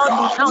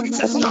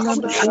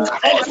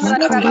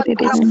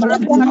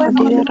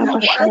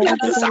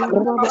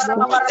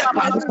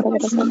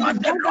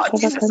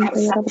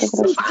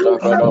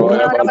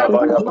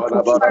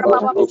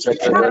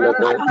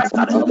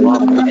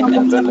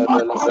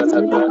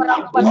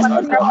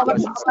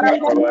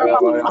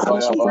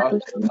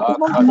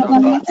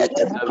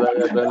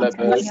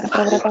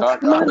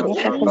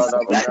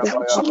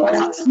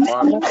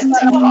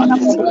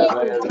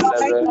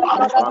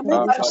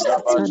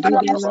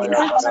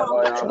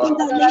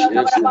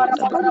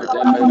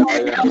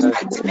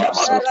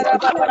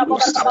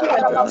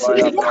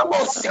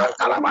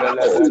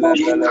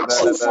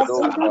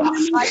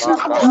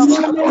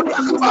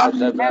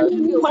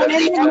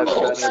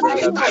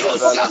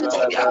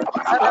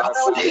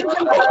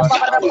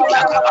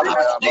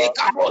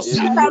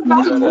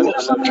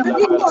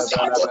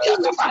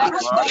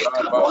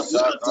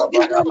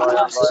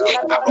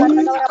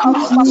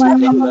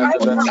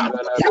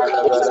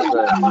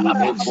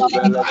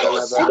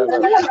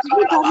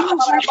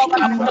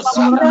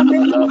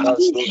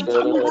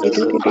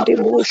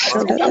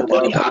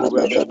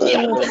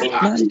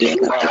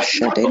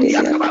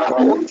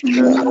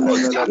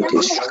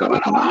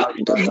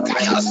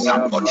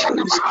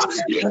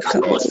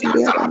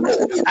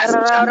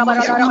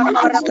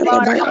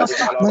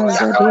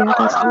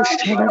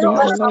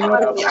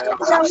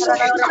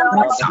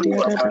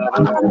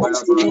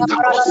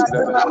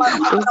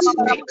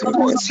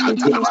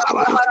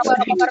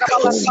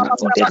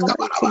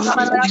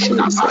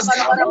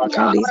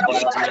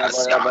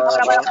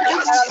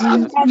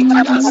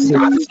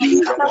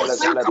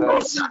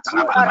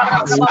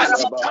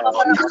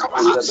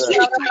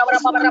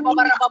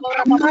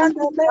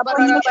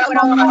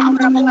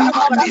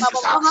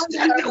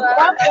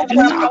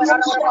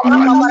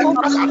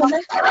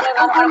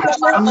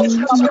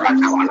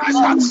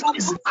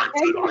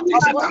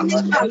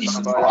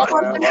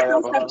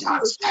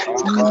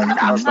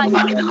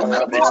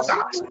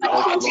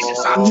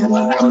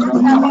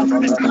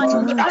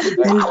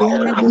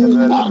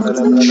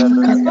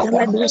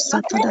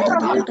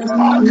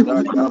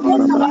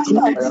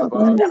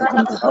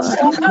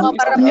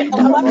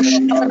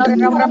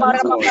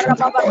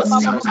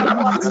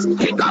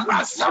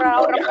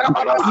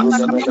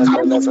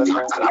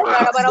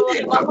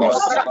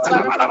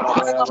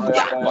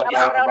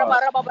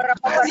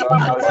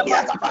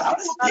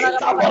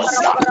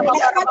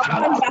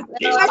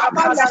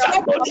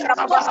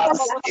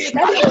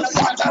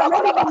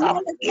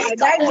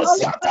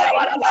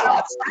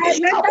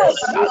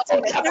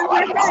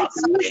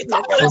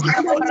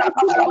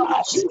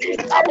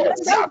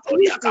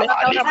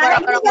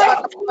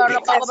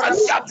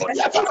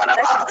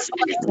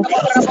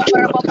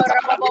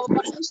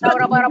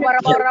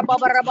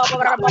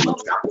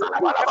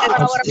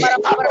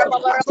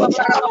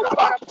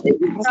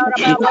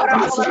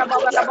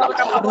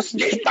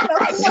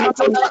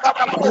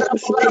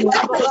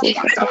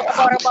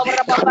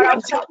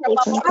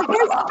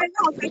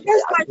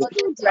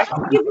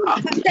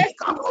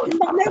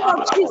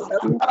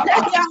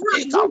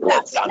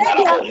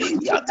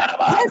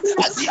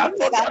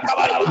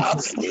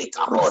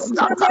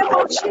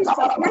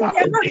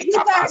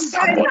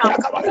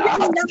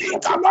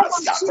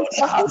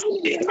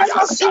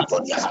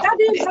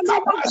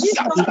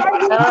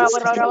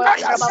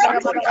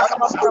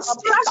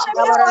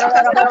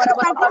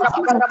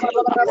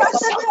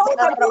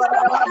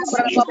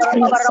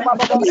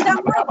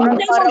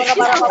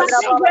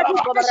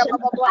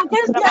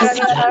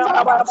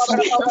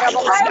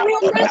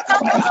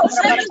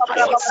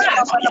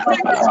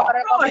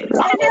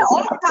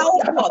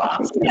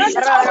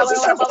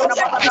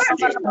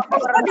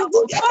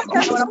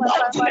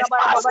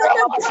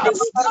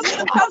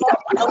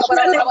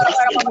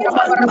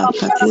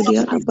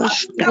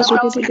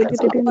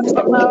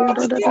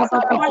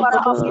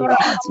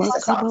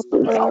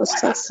Father,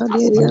 oh Lord,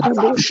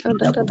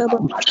 around the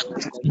mountains.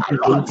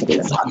 Lord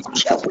Jesus,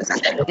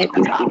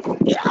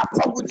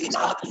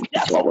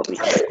 Therefore, we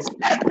pray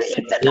every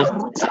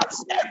internal witch,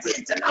 every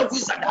internal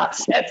wizard,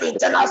 every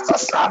internal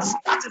sorcerer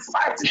that is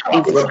fighting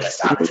our progress,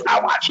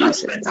 our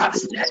advancement,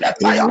 let the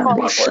fire of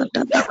God go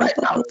to them right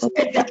now.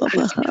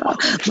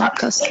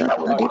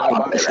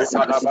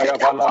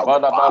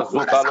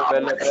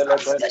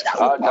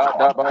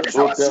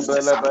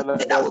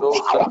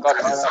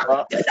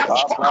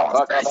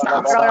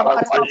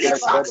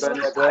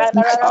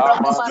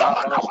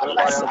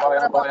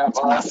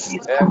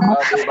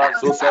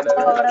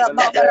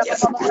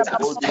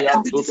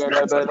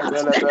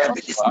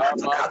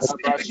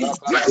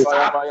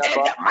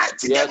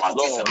 Yes,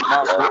 Lord.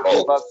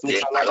 Makoti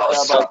basuka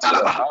la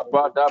bayaba.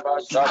 Abadaba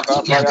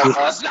shaka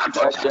bayaba.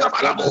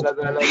 Eketebele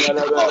bele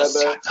bele bele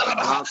bele.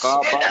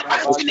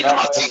 Makabadaba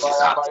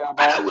shaka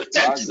bayaba.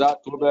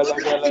 Azatu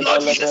bele bele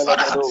bele bele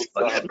bele.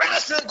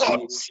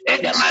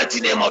 In the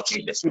mighty name of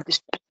Jesus.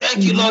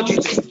 Thank you, Lord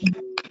Jesus.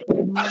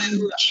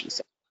 Hallelujah.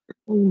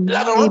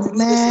 Beloved, I want to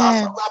do this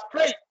last one. We are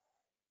praying.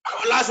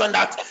 Our last one,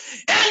 that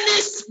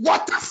any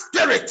water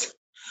spirit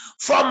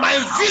from my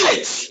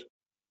village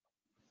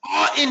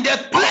or in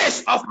the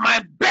place of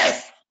my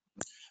birth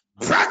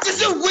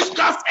practicing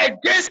witchcraft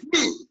against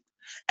me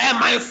and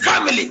my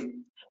family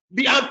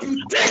be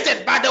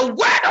amputated by the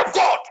word of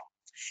God.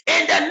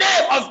 In the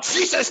name of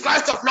Jesus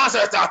Christ of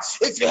Nazareth,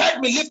 if you heard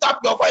me, lift up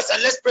your voice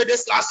and let's pray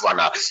this last one.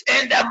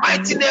 In the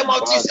mighty name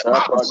of Jesus.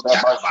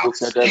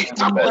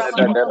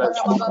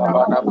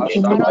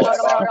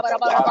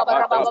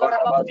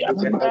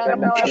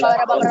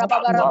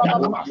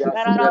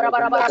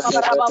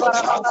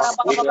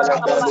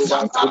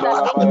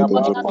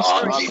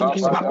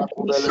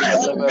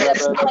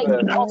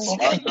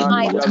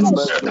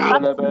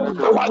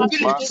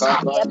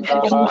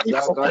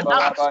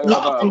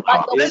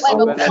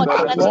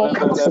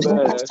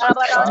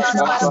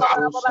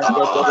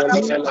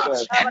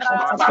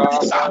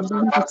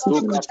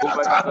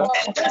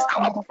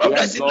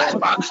 Yes, Lord.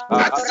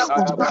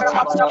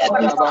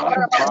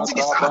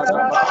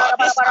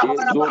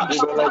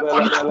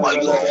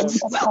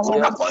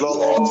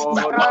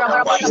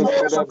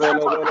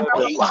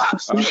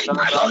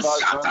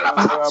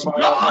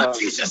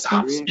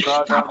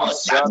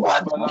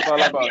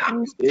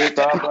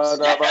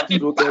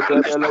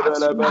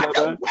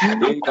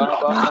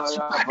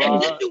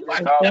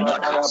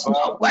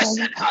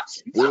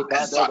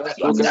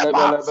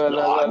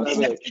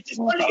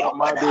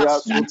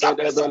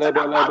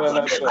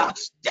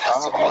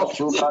 Therefore,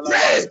 we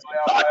pray,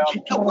 not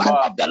in the word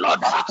of the Lord.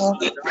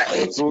 We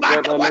pray by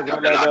the word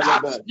of the Lord.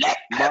 Let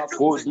every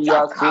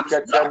witchcraft,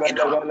 Lord, in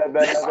our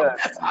place of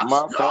death,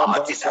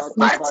 Lord Jesus,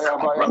 fight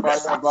our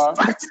progress,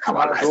 fight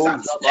our lives.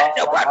 Let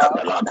the word of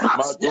the Lord,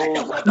 let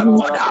the word of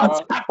God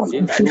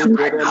amputate them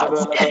right now.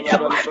 In the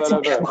mighty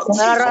name of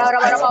Jesus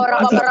Christ of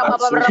Nazareth,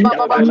 in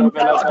the word of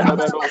the Lord,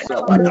 let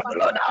the word of the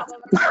Lord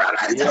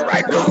paralyze them Yes,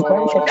 right now.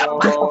 In the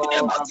mighty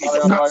name of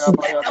Jesus,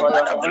 let the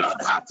word of the Lord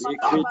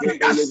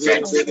uproot that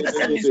strange sickness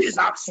and disease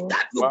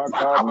that you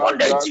brought upon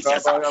the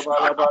Egyptians,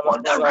 Lord,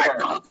 upon them right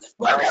now.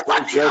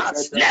 Wherever they are,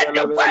 let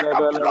the word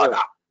of the Lord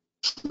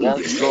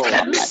yes, Lord.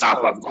 the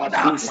missile of God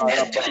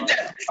and kill them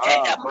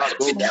in the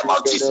mighty name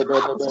of Jesus.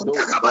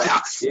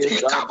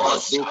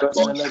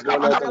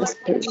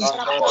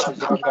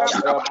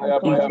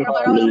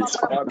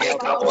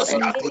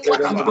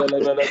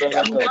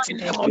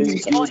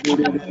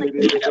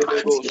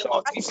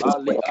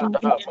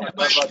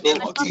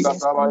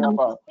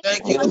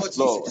 Thank you, Yes, Lord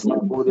Lord. Jesus.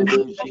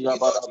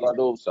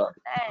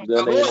 In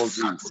the name of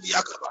Jesus.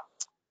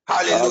 Hallelujah.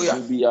 Hallelujah.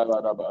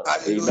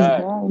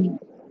 Amen.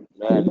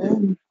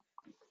 Amen.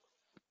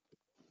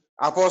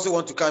 Apostle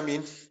want to come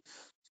in.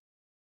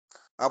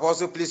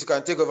 Apostle, please, you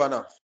can take over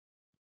now.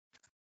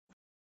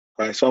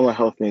 Can someone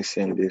help me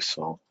sing this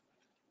song?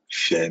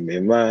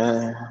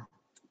 Shemima,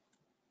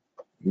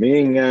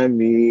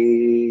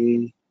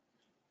 Mingami,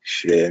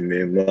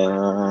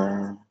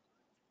 Shemima,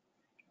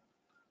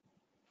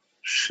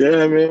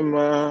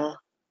 Shemima,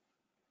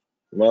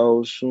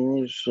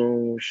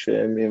 Mausunsun,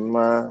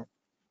 Shemima,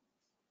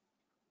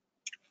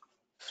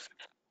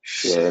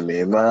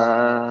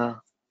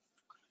 Shemima,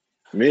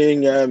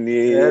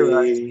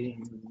 Mingami,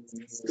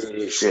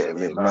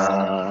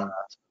 Shemima,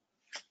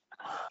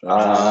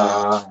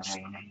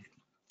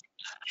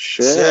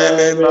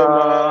 Shemima,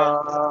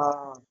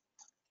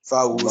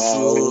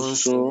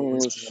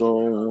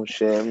 Mausunsun,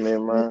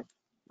 Shemima.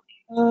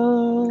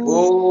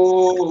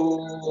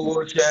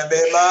 Oh,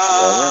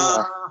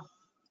 Shemema,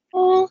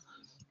 Oh,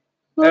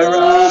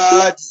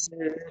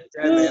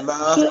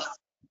 Shemema,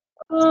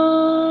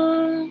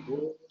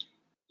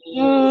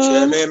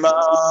 Shemema,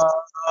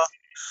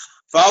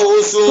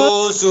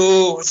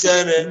 Fausunsun,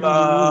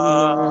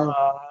 Shemema,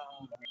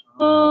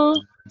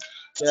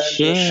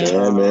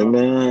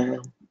 Shemima,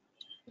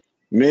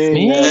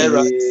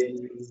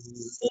 Mingami,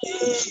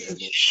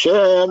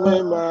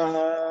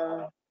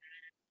 Shemima,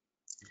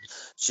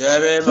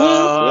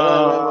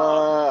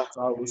 Shemema,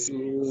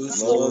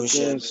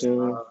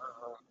 Shemima.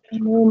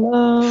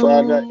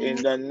 Father,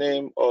 in the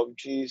name of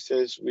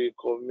Jesus, we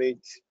commit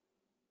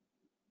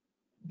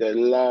the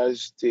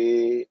last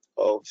day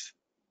of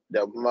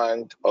the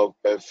month of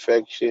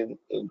perfection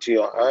into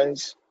your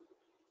hands.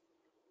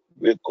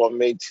 We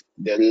commit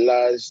the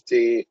last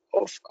day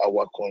of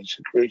our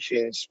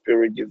consecration,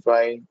 Spirit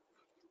Divine,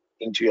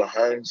 into your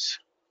hands.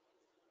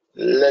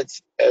 Let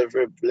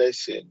every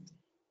blessing,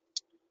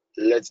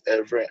 let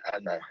every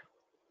honor,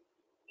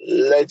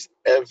 let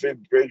every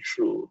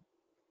breakthrough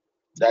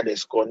that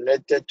is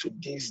connected to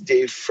this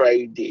day,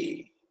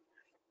 Friday,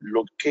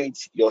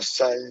 locate your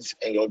sons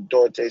and your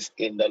daughters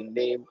in the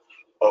name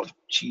of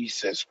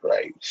Jesus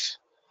Christ.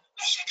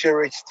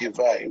 Spirit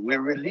divine, we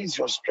release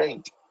your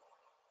strength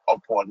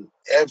upon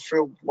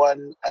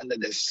everyone under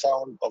the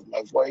sound of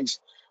my voice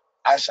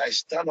as I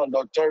stand on the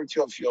authority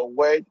of your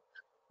word,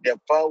 the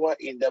power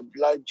in the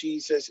blood,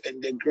 Jesus,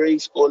 and the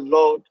grace, O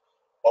Lord,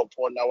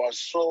 upon our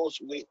souls.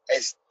 We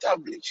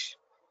establish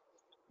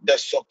the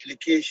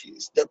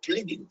supplications, the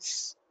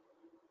pleadings,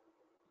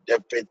 the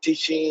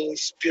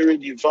petitions,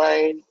 Spirit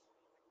divine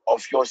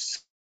of your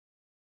sons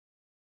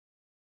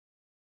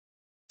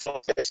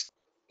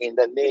in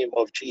the name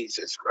of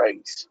Jesus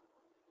Christ.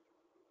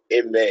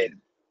 Amen.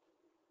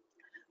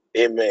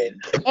 Amen.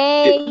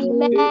 Amen.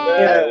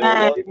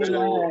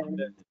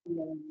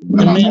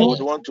 I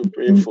would want to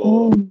pray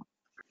for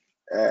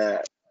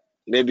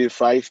maybe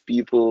 5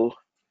 people.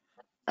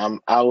 I'm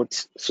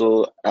out,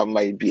 so I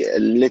might be a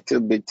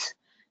little bit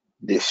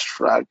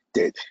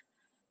distracted.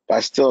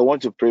 But still, I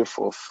want to pray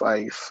for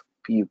 5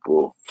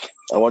 people.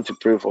 I want to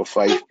pray for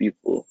 5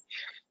 people.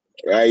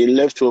 I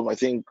left home, I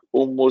think,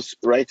 almost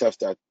right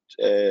after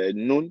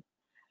noon.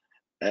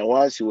 And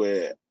whilst we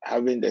were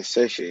having the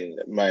session,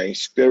 my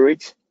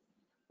spirit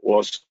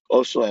was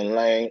also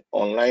online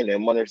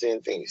and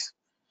monitoring things.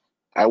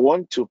 I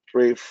want to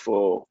pray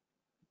for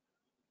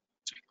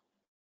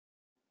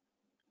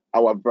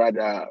our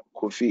brother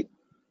Kofi.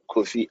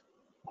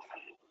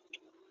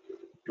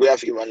 We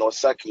have him in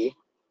Osaki.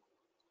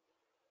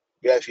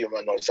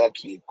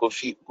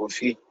 Kofi.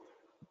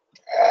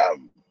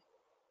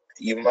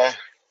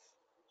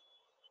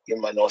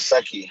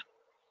 Osaki.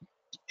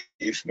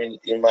 If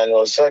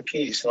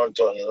Osaki is not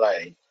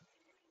online,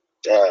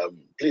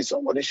 please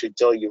somebody should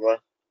tell Yuma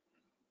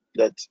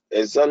that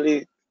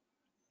exactly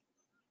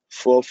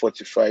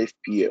 4:45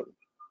 p.m.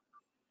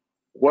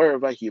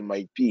 wherever he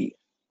might be,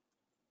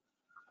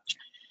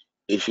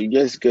 if he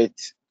just get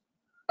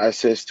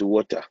access to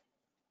water.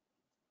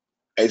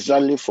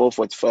 Exactly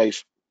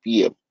 4:45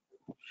 p.m.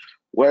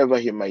 wherever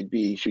he might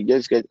be, he should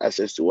just get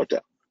access to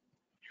water.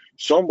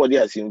 Somebody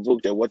has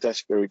invoked the water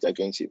spirit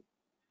against him,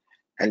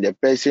 and the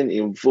person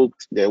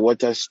invoked the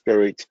water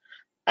spirit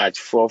at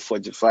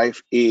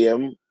 4:45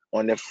 a.m.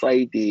 on a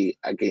Friday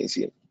against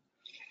him.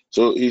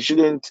 So he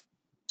shouldn't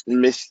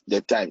miss the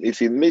time. If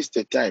he missed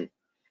the time,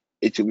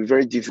 it will be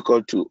very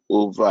difficult to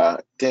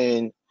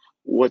overturn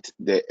what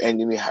the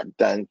enemy had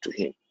done to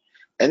him.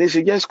 And he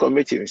should just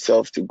commit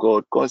himself to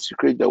God,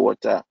 consecrate the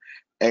water,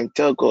 and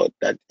tell God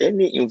that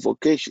any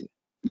invocation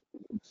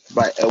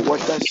by a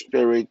water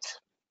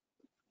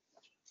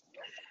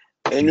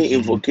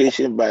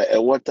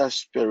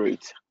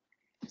spirit,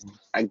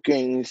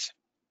 against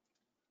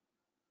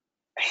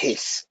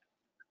his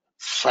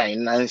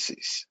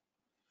finances,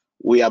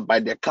 we are by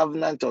the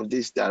covenant of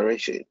this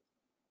direction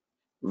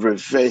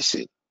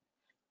reversing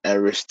and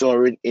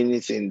restoring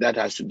anything that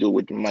has to do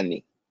with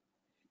money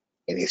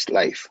in his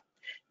life.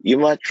 You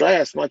must try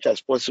as much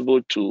as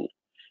possible to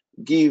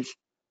give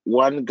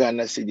 1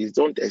 Ghana cedis.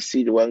 Don't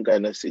exceed 1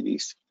 Ghana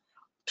cedis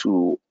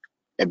to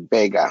a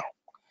beggar.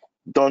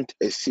 Don't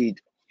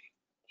exceed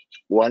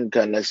 1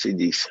 Ghana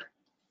cedis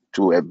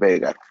to a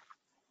beggar.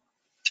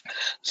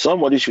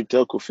 Somebody should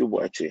tell Kofi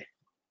Boache,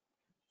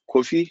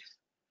 Kofi,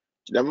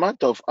 the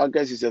month of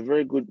August is a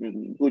very good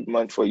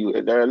month for you.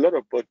 There are a lot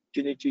of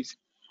opportunities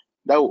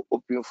that will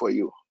open for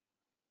you.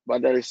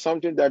 But there is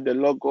something that the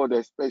Lord God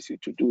expects you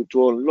to do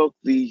to unlock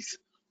these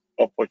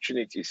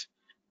opportunities.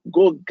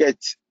 Go get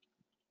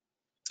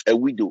a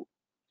widow,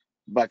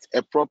 but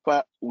a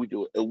proper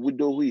widow, a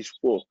widow who is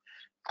poor.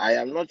 I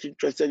am not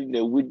interested in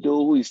a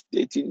widow who is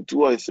dating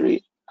 2 or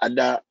 3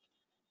 other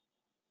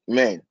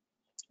men,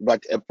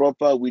 but a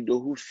proper widow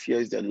who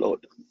fears the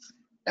Lord.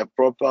 A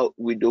proper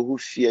widow who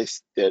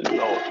fears the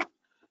Lord.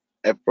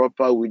 A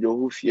proper widow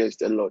who fears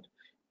the Lord.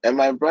 And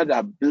my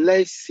brother,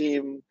 bless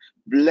him,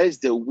 bless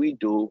the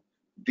widow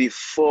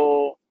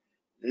before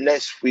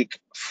next week,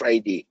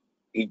 Friday.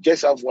 You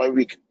just have 1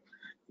 week.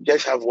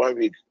 Just have 1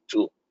 week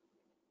to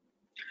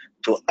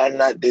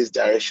honor this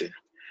direction.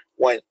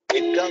 When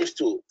it comes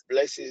to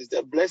blessings,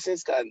 the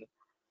blessings can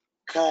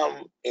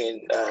come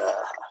in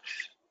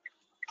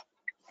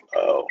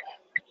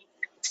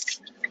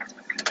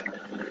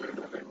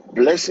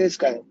blessings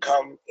can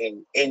come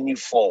in any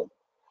form.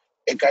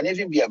 It can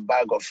even be a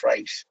bag of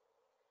rice.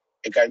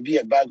 It can be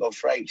a bag of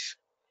rice.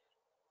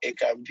 It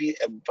can be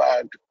a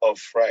bag of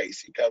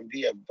rice. It can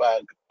be a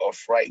bag of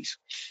rice.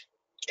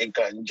 It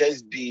can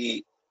just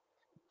be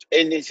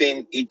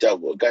anything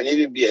eatable. It can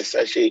even be a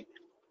sachet,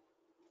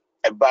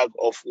 a bag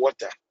of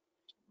water.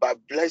 But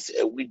bless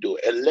a widow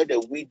and let a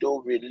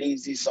widow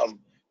release some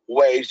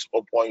words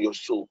upon your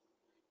soul.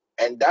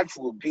 And that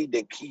will be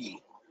the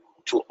key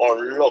to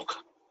unlock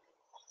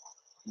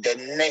the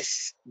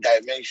next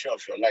dimension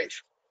of your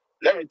life.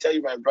 Let me tell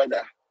you, my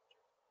brother,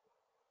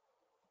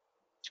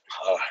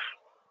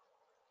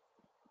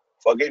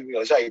 Forgive me,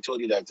 also I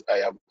told you that I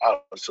am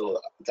out, so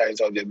at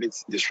times I'll be a bit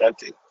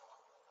distracted.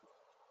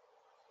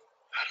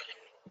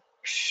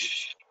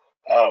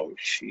 Oh,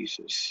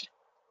 Jesus.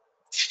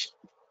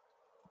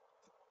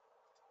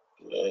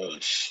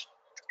 Yes.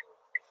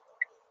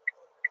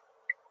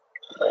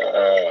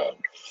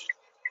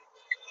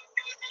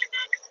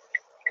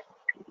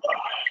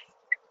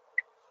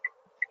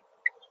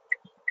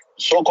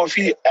 So,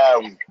 Kofi,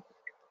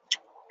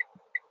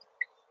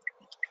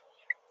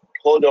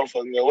 hold on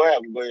for me. Where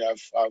I'm going,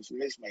 I've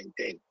missed my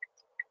thing.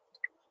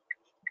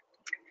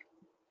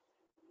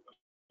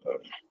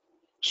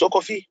 So,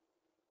 Kofi,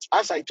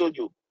 as I told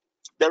you,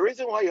 the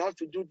reason why you have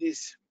to do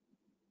this,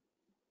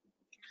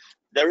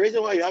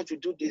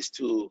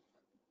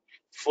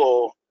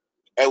 for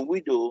a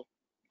widow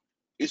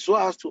is so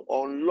as to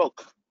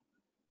unlock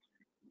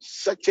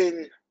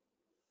certain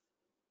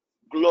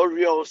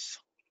glorious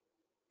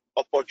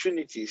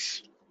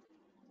opportunities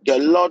the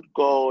Lord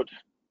God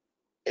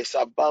is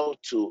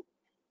about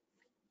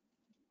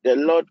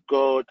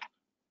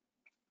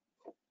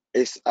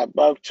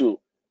to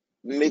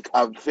make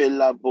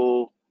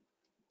available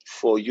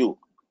for you.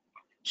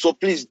 So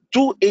please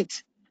do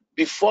it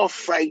before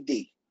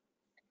Friday.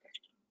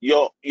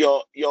 Your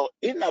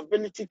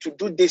inability to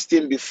do this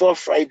thing before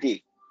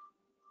Friday,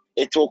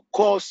 it will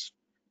cause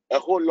a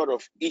whole lot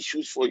of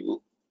issues for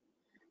you.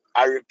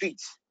 I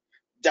repeat,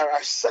 there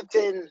are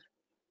certain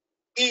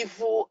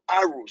evil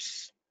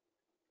arrows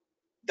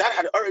that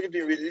had already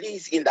been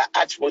released in the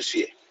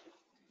atmosphere,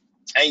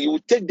 and you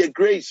will take the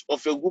grace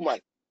of a woman,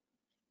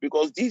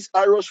 because these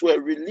arrows were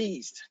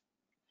released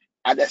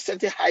at a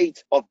certain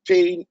height of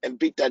pain and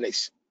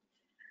bitterness.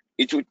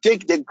 It will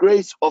take the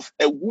grace of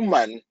a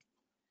woman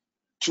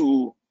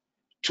to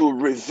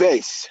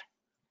reverse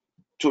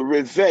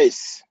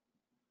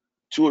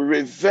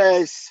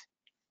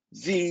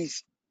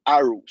these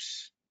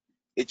arrows.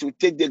 It will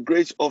take the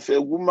grace of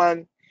a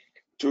woman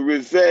to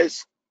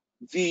reverse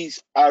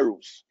these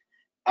arrows.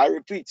 I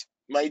repeat,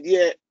 my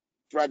dear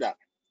brother,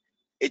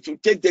 it will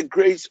take the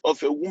grace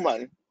of a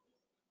woman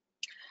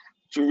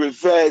to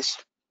reverse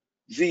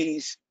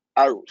these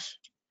arrows.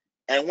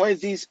 And when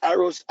these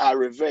arrows are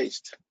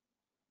reversed,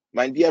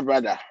 my dear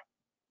brother,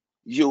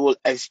 you will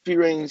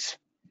experience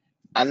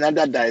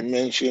another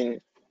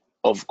dimension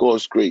of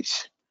God's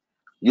grace.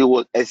 You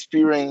will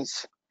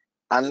experience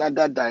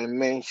another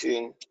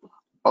dimension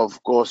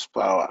of God's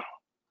power.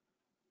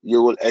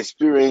 You will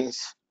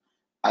experience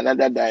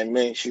another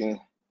dimension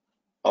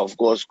of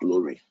God's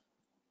glory.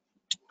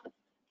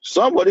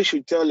 Somebody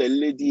should tell a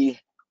lady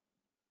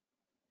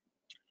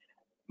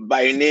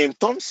by name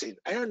Thompson.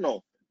 I don't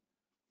know.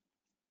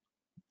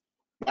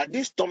 But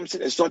this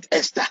Thompson is not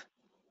Esther.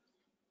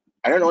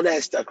 I don't know that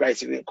Esther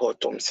Christ even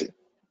called Thompson.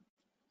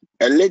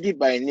 A lady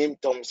by name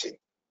Thompson.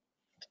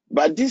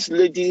 But this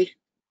lady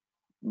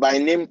by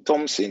name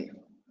Thompson,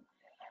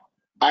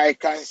 I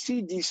can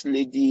see this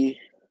lady,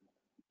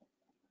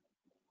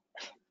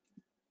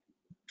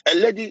 a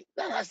lady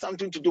that has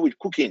something to do with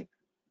cooking.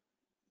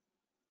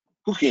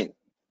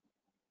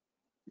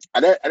 I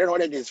don't know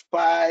whether it is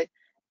pie,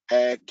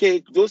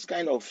 cake, those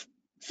kind of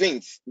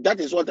things. That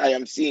is what I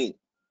am seeing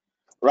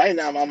right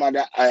now,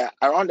 Mama,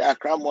 around the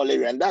Accra Mall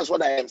area, and that's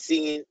what I am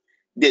seeing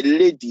the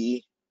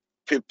lady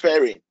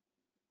preparing.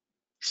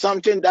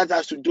 Something that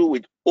has to do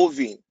with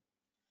oven,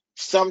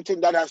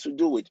 something that has to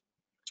do with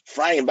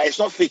frying, but it's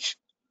not fish.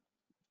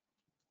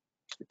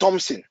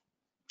 Thompson.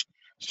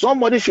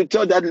 Somebody should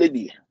tell that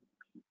lady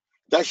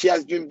that she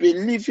has been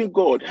believing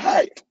God.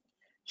 Hi.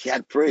 She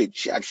had prayed,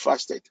 she had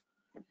fasted.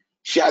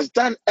 She has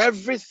done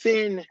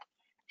everything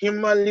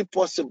humanly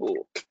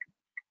possible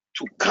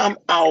to come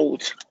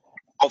out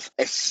of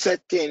a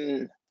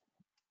certain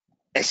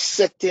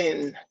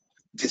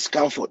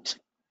discomfort.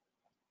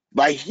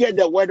 But hear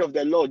the word of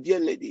the Lord, dear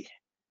lady.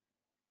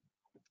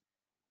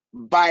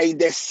 By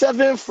the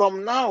 7th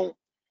from now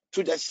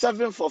to the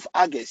 7th of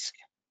August,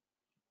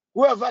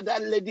 whoever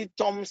that lady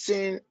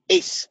Thompson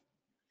is,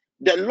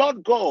 the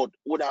Lord God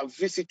would have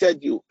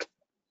visited you.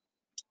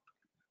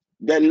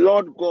 The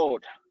Lord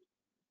God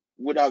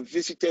would have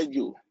visited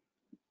you.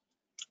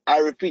 I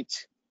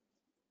repeat,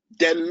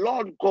 the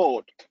Lord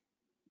God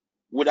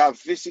would have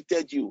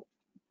visited you.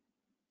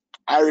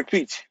 I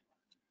repeat,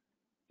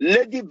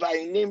 lady by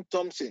name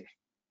Thompson,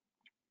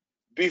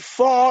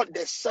 before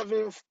the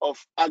 7th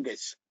of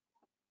August,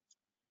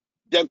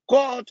 the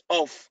God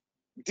of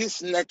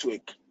this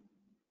network,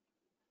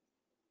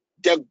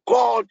 the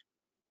God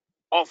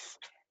of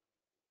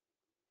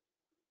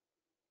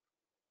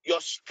your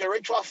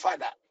spiritual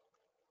father,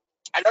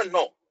 I don't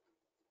know,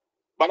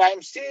 but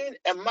I'm seeing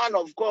a man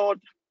of God,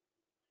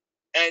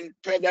 and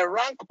per the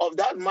rank of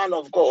that man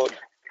of God,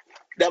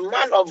 the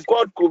man of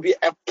God could be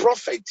a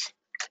prophet.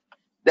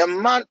 The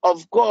man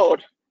of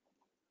God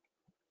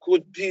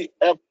could be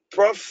a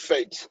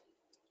prophet.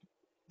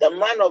 The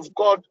man of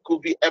God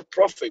could be a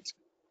prophet.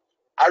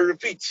 I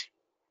repeat,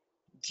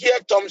 dear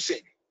Thompson,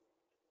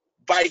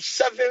 by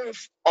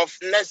 7th of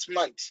next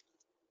month,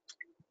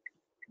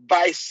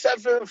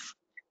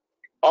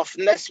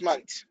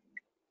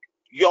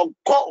 your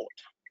God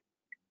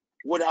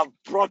would have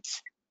brought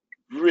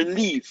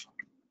relief.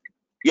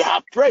 You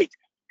have prayed,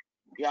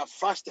 you have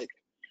fasted,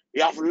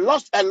 you have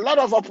lost a lot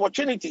of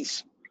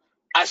opportunities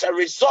as a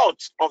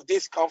result of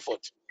this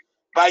comfort.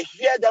 But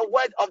hear the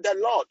word of the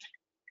Lord.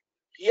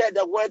 Hear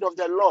the word of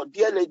the Lord,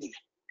 dear lady.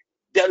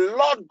 The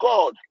Lord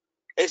God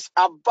is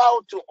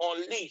about to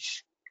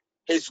unleash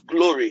his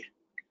glory.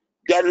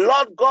 The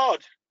Lord God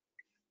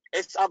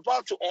is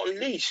about to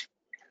unleash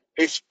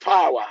his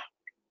power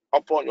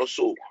upon your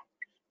soul.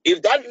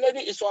 If that lady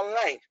is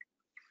online,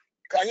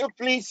 can you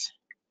please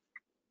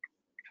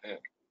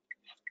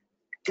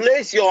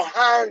place your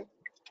hand,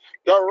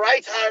 your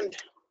right hand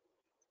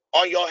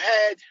on your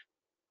head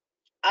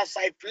as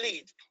I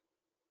plead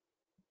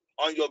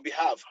on your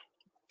behalf?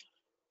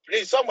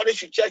 Please, somebody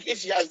should check if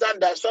she has done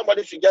that.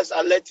 Somebody should just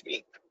alert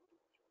me.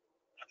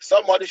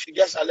 Somebody should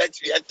just alert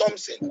me. And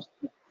Thompson.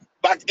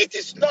 But it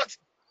is not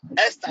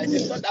Esther. It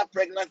is not that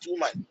pregnant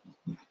woman.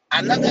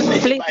 Another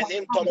lady by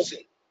name Thompson.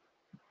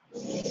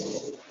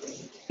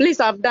 Please,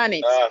 I've done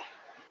it.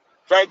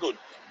 Very good.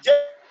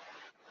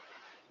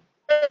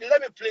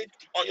 Let me plead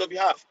on your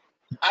behalf.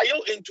 Are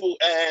you into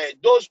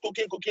those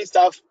cooking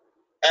stuff?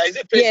 Is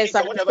it pastries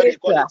or whatever they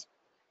call it?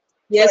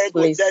 Yes, very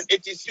good. please. Then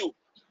it is you.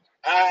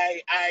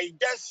 I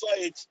just saw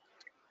it.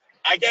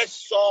 I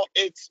just saw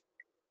it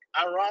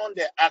around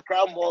the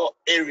Accra Mall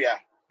area.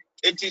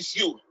 It is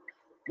you.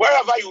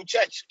 Wherever you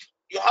church,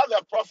 you have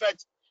a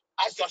prophet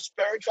as your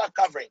spiritual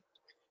covering.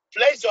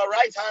 Place your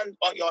right hand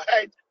on your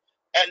head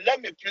and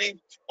let me plead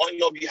on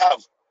your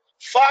behalf.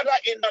 Father,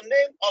 in the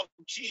name of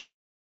Jesus,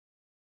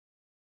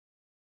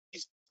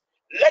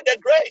 let the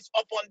grace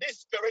upon this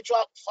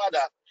spiritual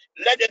father,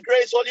 let the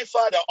grace, Holy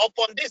Father,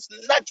 upon this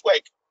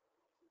network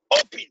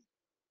open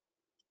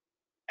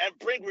and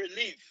bring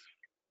relief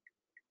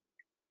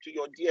to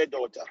your dear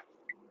daughter.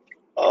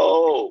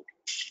 Oh,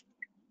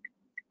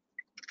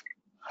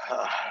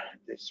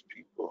 these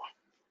people.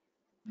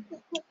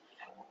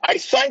 I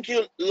thank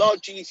you,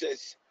 Lord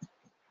Jesus,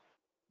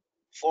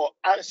 for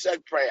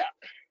answered prayer.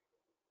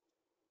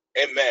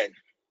 Amen.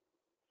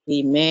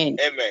 Amen.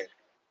 Amen.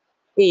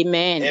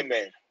 Amen.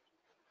 Amen.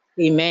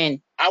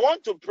 Amen. I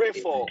want to pray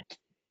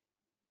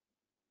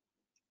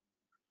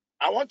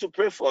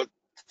for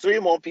 3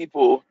 more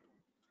people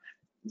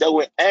that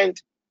will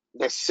end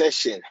the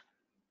session.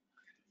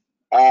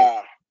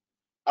 I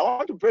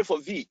want to pray for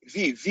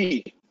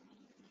Vivian.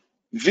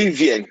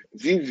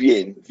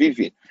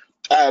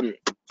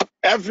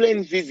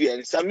 Evelyn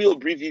Vivian, Samuel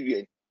Brie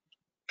Vivian.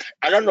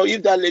 I don't know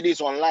if that lady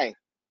is online.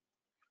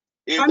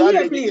 If that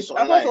lady is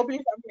online.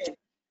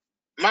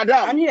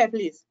 Madam, I'm here,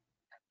 please.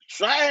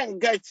 Try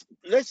and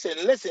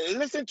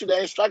listen to the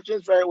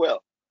instructions very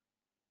well.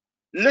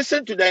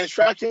 Listen to the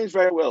instructions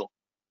very well.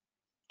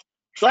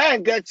 Try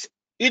and get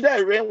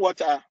either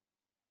rainwater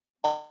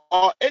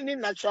or any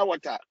natural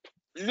water.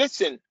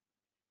 Listen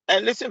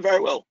and listen very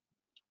well.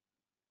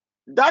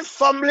 That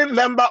family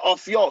member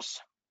of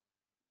yours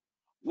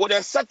with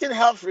a certain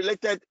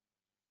health-related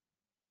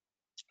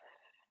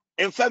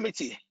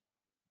infirmity,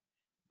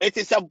 it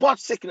is a blood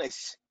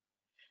sickness.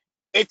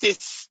 It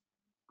is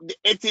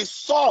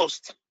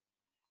sourced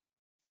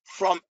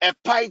from a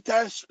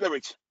python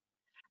spirit,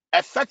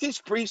 a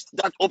fetish priest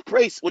that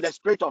operates with the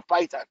spirit of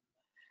python.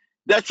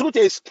 The truth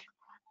is,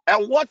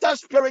 a water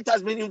spirit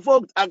has been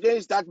invoked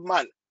against that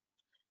man.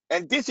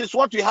 And this is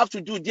what you have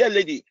to do, dear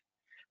lady.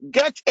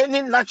 Get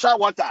any natural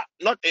water.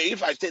 Not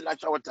if I say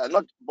natural water,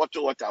 not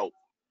bottled water.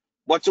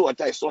 Bottled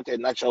water is not a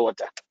natural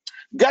water.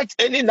 Get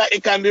any,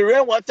 it can be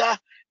rainwater,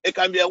 it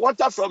can be a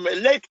water from a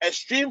lake, a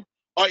stream,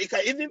 or it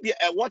can even be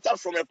a water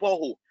from a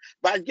borehole.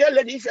 But dear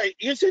lady, if you're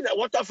using a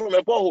water from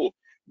a borehole,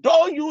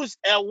 don't use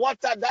a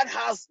water that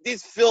has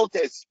these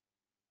filters.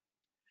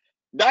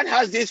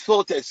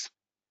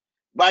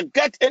 But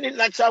get any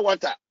natural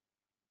water.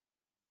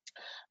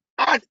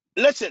 Add,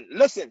 listen.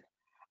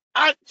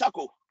 Add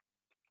charcoal.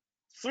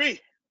 3.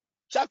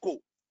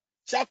 Charcoal.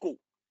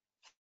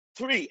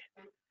 3.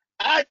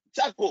 Add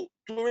charcoal.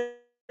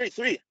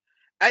 3.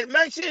 And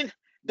mention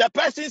the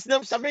person's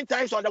name 7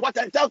 times on the water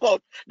and tell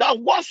God that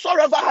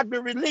whatsoever had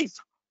been released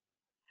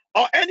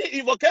or any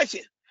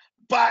invocation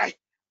by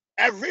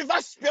a river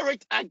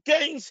spirit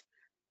against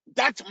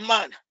that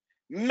man,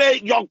 may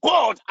your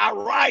God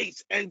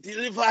arise and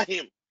deliver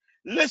him.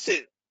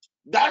 Listen,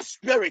 that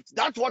spirit,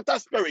 that water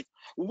spirit,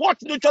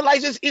 what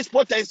neutralizes its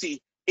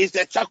potency is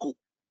the charcoal.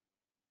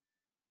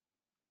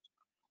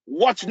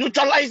 What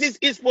neutralizes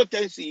its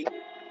potency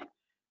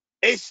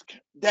is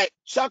the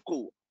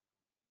charcoal.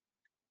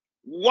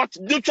 What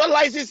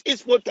neutralizes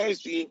its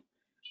potency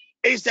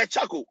is the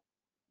charcoal.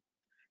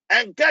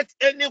 And get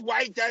any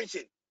white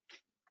junction.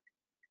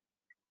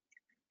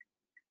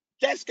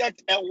 Just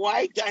get a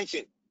white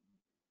junction.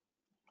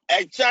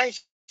 A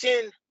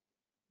junction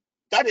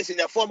that is in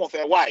the form of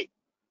a Y.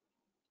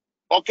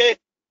 Okay?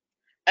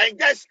 And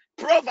just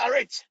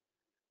provide it.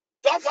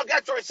 Don't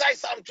forget to recite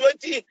Psalm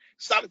 20,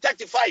 Psalm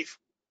 35,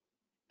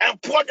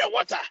 and pour the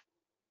water.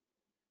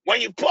 When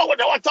you pour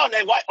the water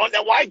on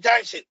the white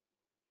junction,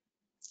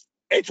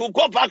 it will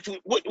go back to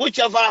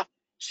whichever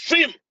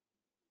stream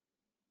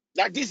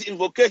that this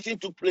invocation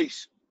took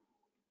place.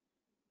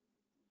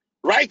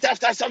 Right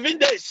after 7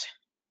 days,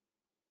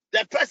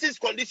 the person's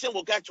condition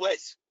will get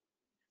worse.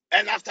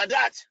 And after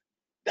that,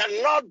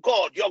 the Lord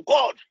God, your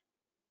God,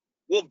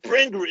 will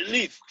bring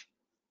relief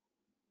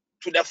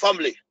to the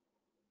family.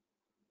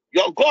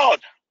 Your God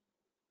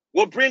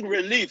will bring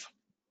relief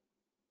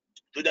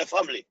to the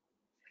family.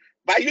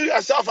 But you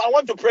yourself, I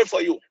want to pray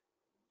for you.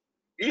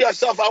 You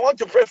yourself, I want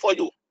to pray for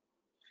you.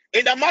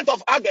 In the month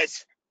of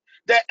August,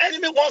 the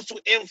enemy wants to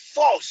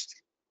enforce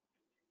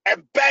a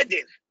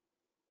burden,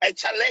 a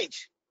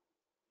challenge,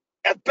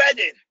 a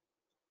burden.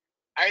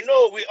 I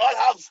know we all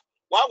have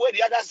one way or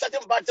the other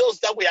certain battles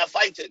that we are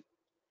fighting.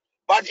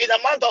 But in the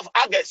month of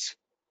August,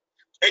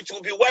 it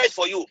will be worse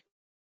for you.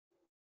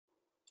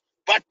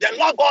 But the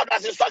Lord God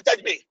has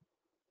instructed me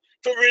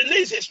to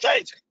release his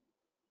strength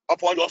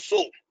upon your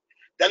soul.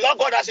 The Lord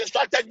God has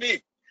instructed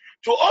me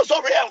to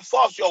also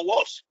reinforce your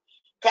walls.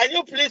 Can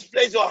you please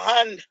place your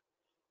hand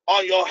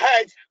on your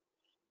head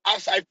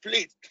as I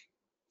plead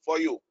for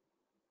you?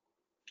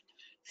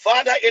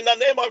 Father, in the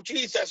name of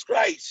Jesus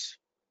Christ,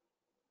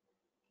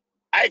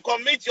 I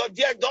commit your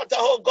dear daughter,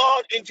 oh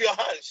God, into your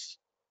hands.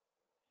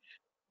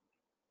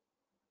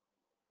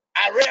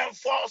 I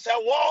reinforce her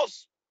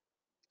walls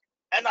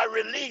and I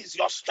release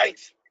your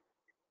strength.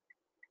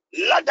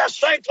 Let the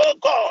strength, oh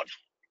God,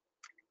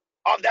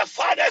 of the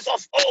fathers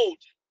of old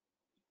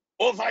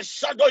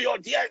overshadow your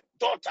dear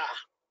daughter.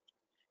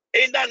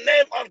 In the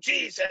name of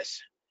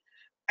Jesus,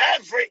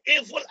 every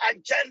evil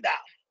agenda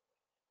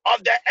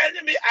of the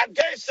enemy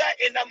against her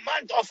in the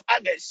month of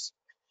August,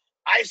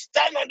 I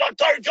stand on the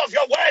authority of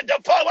your word, the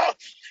power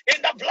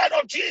in the blood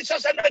of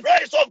Jesus and the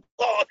grace of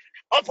God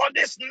upon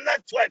this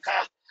network.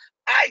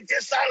 I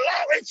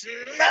disallow it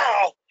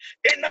now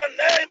in the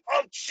name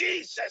of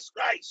Jesus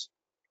Christ.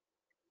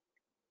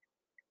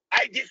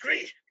 I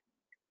decree,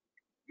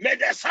 may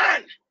the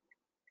sun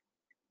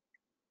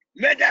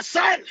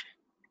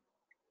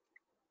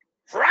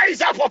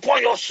rise up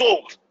upon your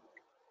soul.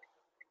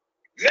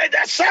 May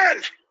the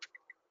sun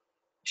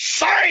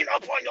shine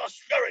upon your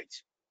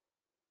spirit.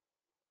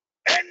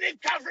 Any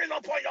covering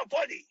upon your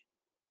body,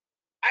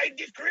 I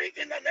decree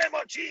in the name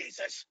of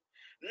Jesus,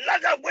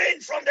 let the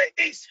wind from the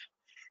east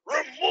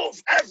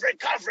remove every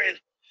covering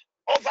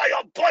over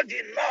your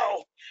body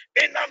now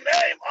in the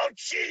name of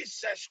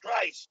Jesus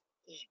Christ.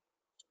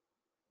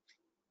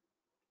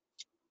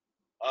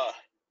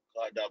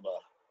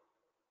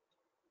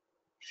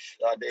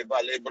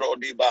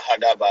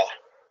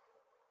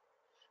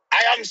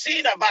 I am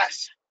seeing a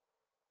bus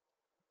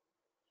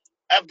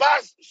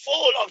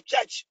full of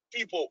church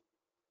people.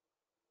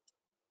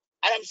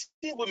 I am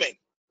seeing women,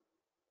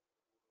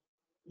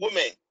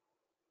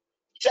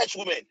 church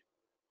women.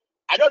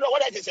 I don't know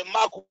whether it is a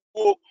Marco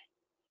or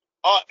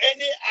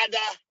any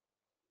other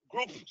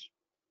group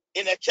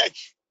in a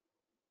church.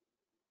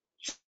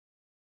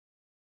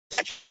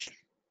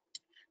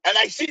 And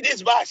I see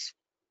this bus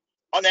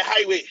on a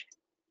highway.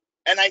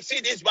 And I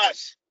see this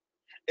bus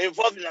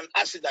involved in an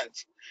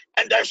accident.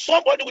 And there's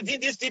somebody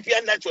within this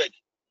TPN network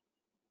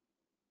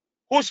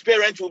whose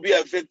parent will be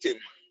a victim.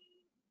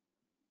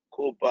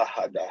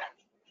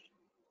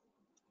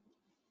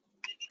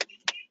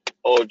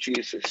 Oh,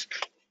 Jesus.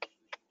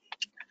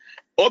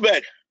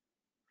 Obed,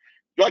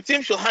 your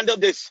team should handle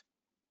this.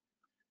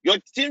 Your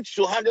team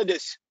should handle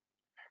this.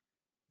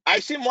 I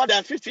see more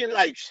than 15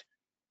 lives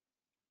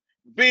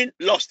being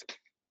lost.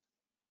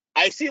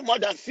 I see more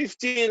than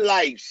 15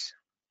 lives,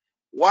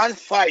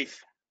 15,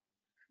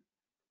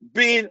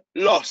 being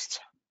lost.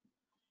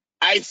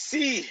 I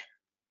see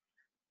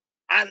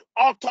an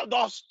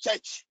Orthodox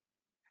church.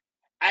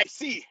 I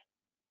see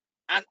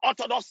an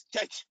Orthodox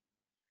church.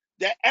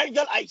 The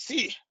angel I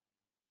see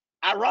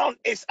around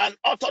is an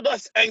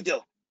Orthodox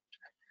angel.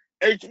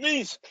 It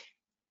means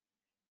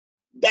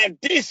that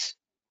these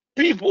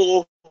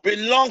people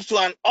belong to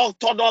an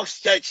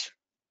Orthodox church.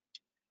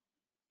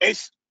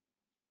 It's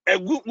a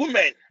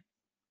woman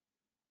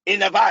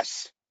in a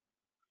bus.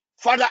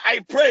 Father,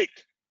 I pray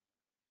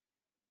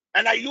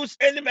and I use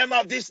any member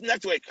of this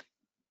network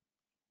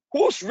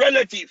whose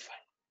relative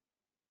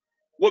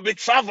will be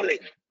traveling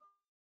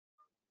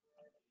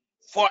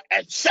for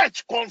a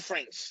church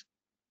conference.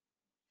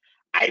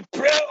 I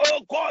pray,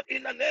 oh God,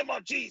 in the name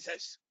of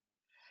Jesus,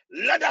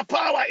 let the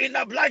power in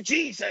the blood of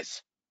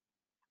Jesus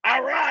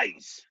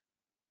arise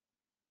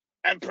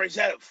and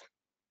preserve.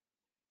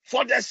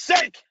 For the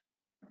sake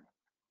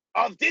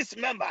of this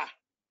member,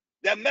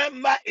 the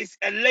member is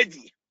a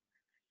lady.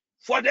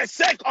 For the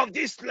sake of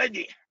this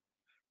lady,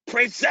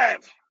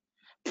 preserve,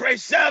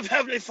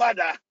 Heavenly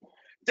Father,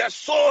 the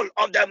soul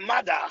of the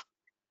mother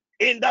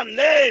in the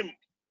name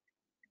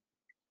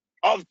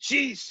of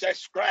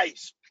Jesus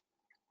Christ.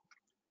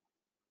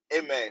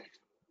 Amen.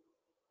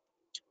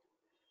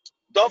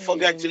 Don't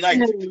forget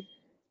tonight.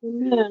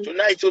 Amen.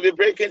 Tonight we'll be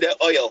breaking the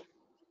oil.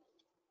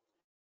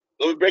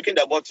 We'll be breaking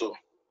the bottle.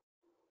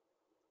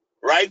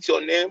 Write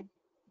your name,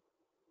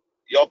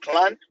 your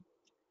clan,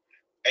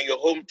 and your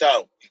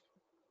hometown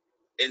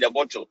in the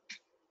bottle.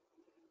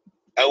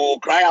 And we'll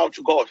cry out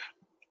to God.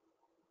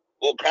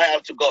 We'll cry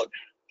out to God.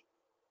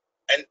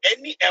 And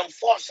any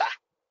enforcer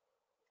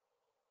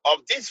of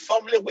this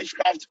family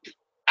witchcraft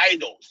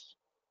idols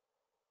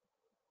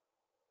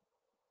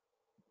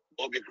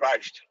will be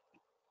crushed.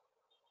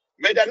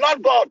 May the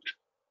Lord God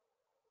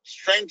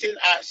strengthen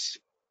us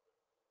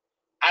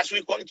as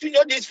we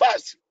continue this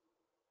fast.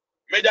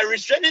 May the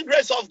restraining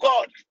grace of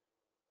God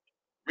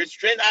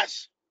restrain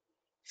us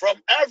from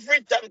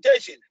every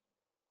temptation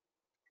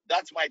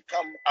that might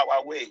come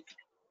our way.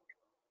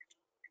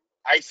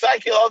 I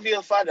thank you, of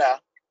you, Father,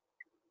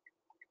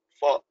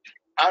 for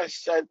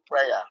answered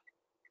prayer.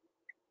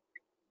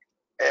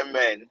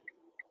 Amen.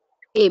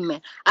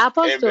 Amen.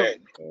 Apostle,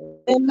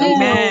 Amen.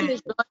 please, someone Amen.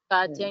 is drawing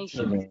your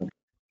attention.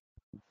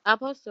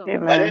 Apostle,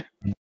 Amen.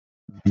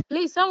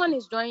 please, someone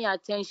is drawing your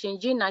attention.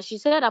 Gina, she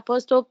said,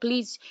 Apostle,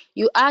 please,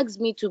 you asked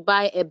me to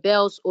buy a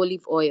Bell's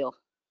olive oil.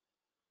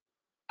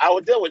 I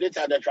will deal with it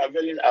at the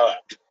traveling hour.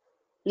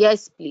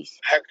 Yes,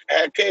 please.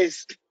 Her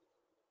case,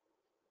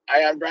 I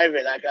am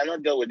driving. I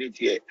cannot deal with it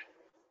here.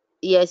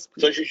 Yes,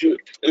 So please.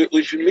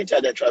 we should meet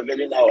at the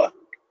traveling hour.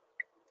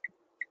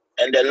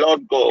 And the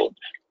Lord God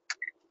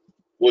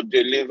will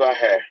deliver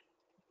her.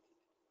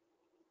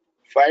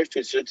 5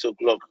 to 6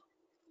 o'clock.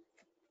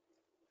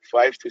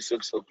 5 to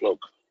 6 o'clock.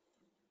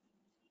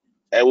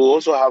 And we'll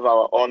also have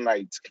our all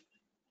night.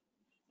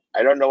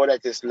 I don't know whether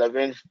it is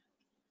 11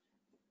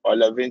 or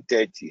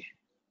 11:30.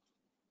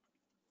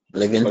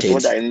 11:30. But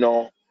what I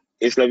know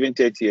is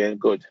 11:30 and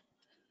good.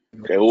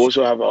 Okay, we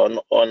also have our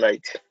all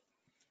night.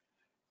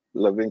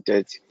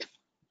 11:30.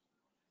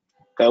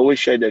 Can we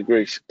share the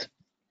grace?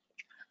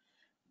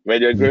 May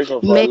the grace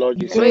of our May Lord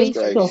the Jesus grace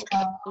Christ,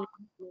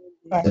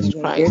 Jesus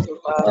The Christ, grace of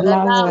the our the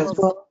love love of of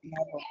Jesus, God,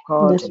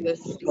 God, the and the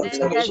sweet sweet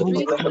and the fellowship of fellowship the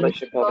of sweet the Holy Holy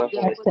fellowship Spirit, of the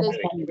Spirit, Holy rest and Spirit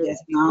abide with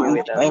us be now and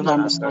with us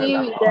now forevermore. be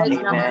and with us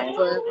forevermore. now and Amen.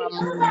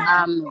 forevermore.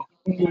 Amen.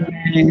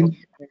 Amen.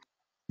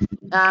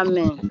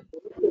 Amen.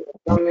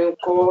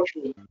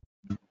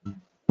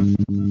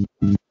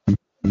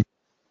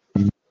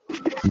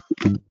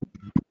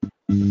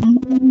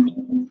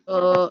 Amen.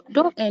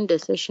 Don't end the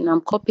session.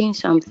 I'm copying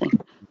something.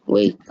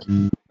 Wait.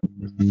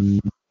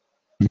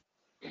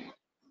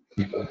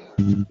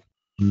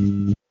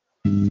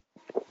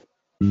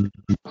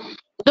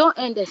 Don't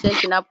end the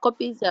session. I'm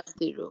copying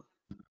something.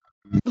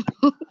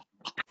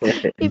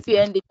 If you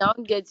end it, I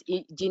don't get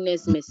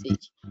Gina's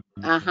message.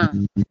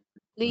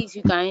 Please,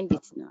 you can end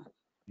it now.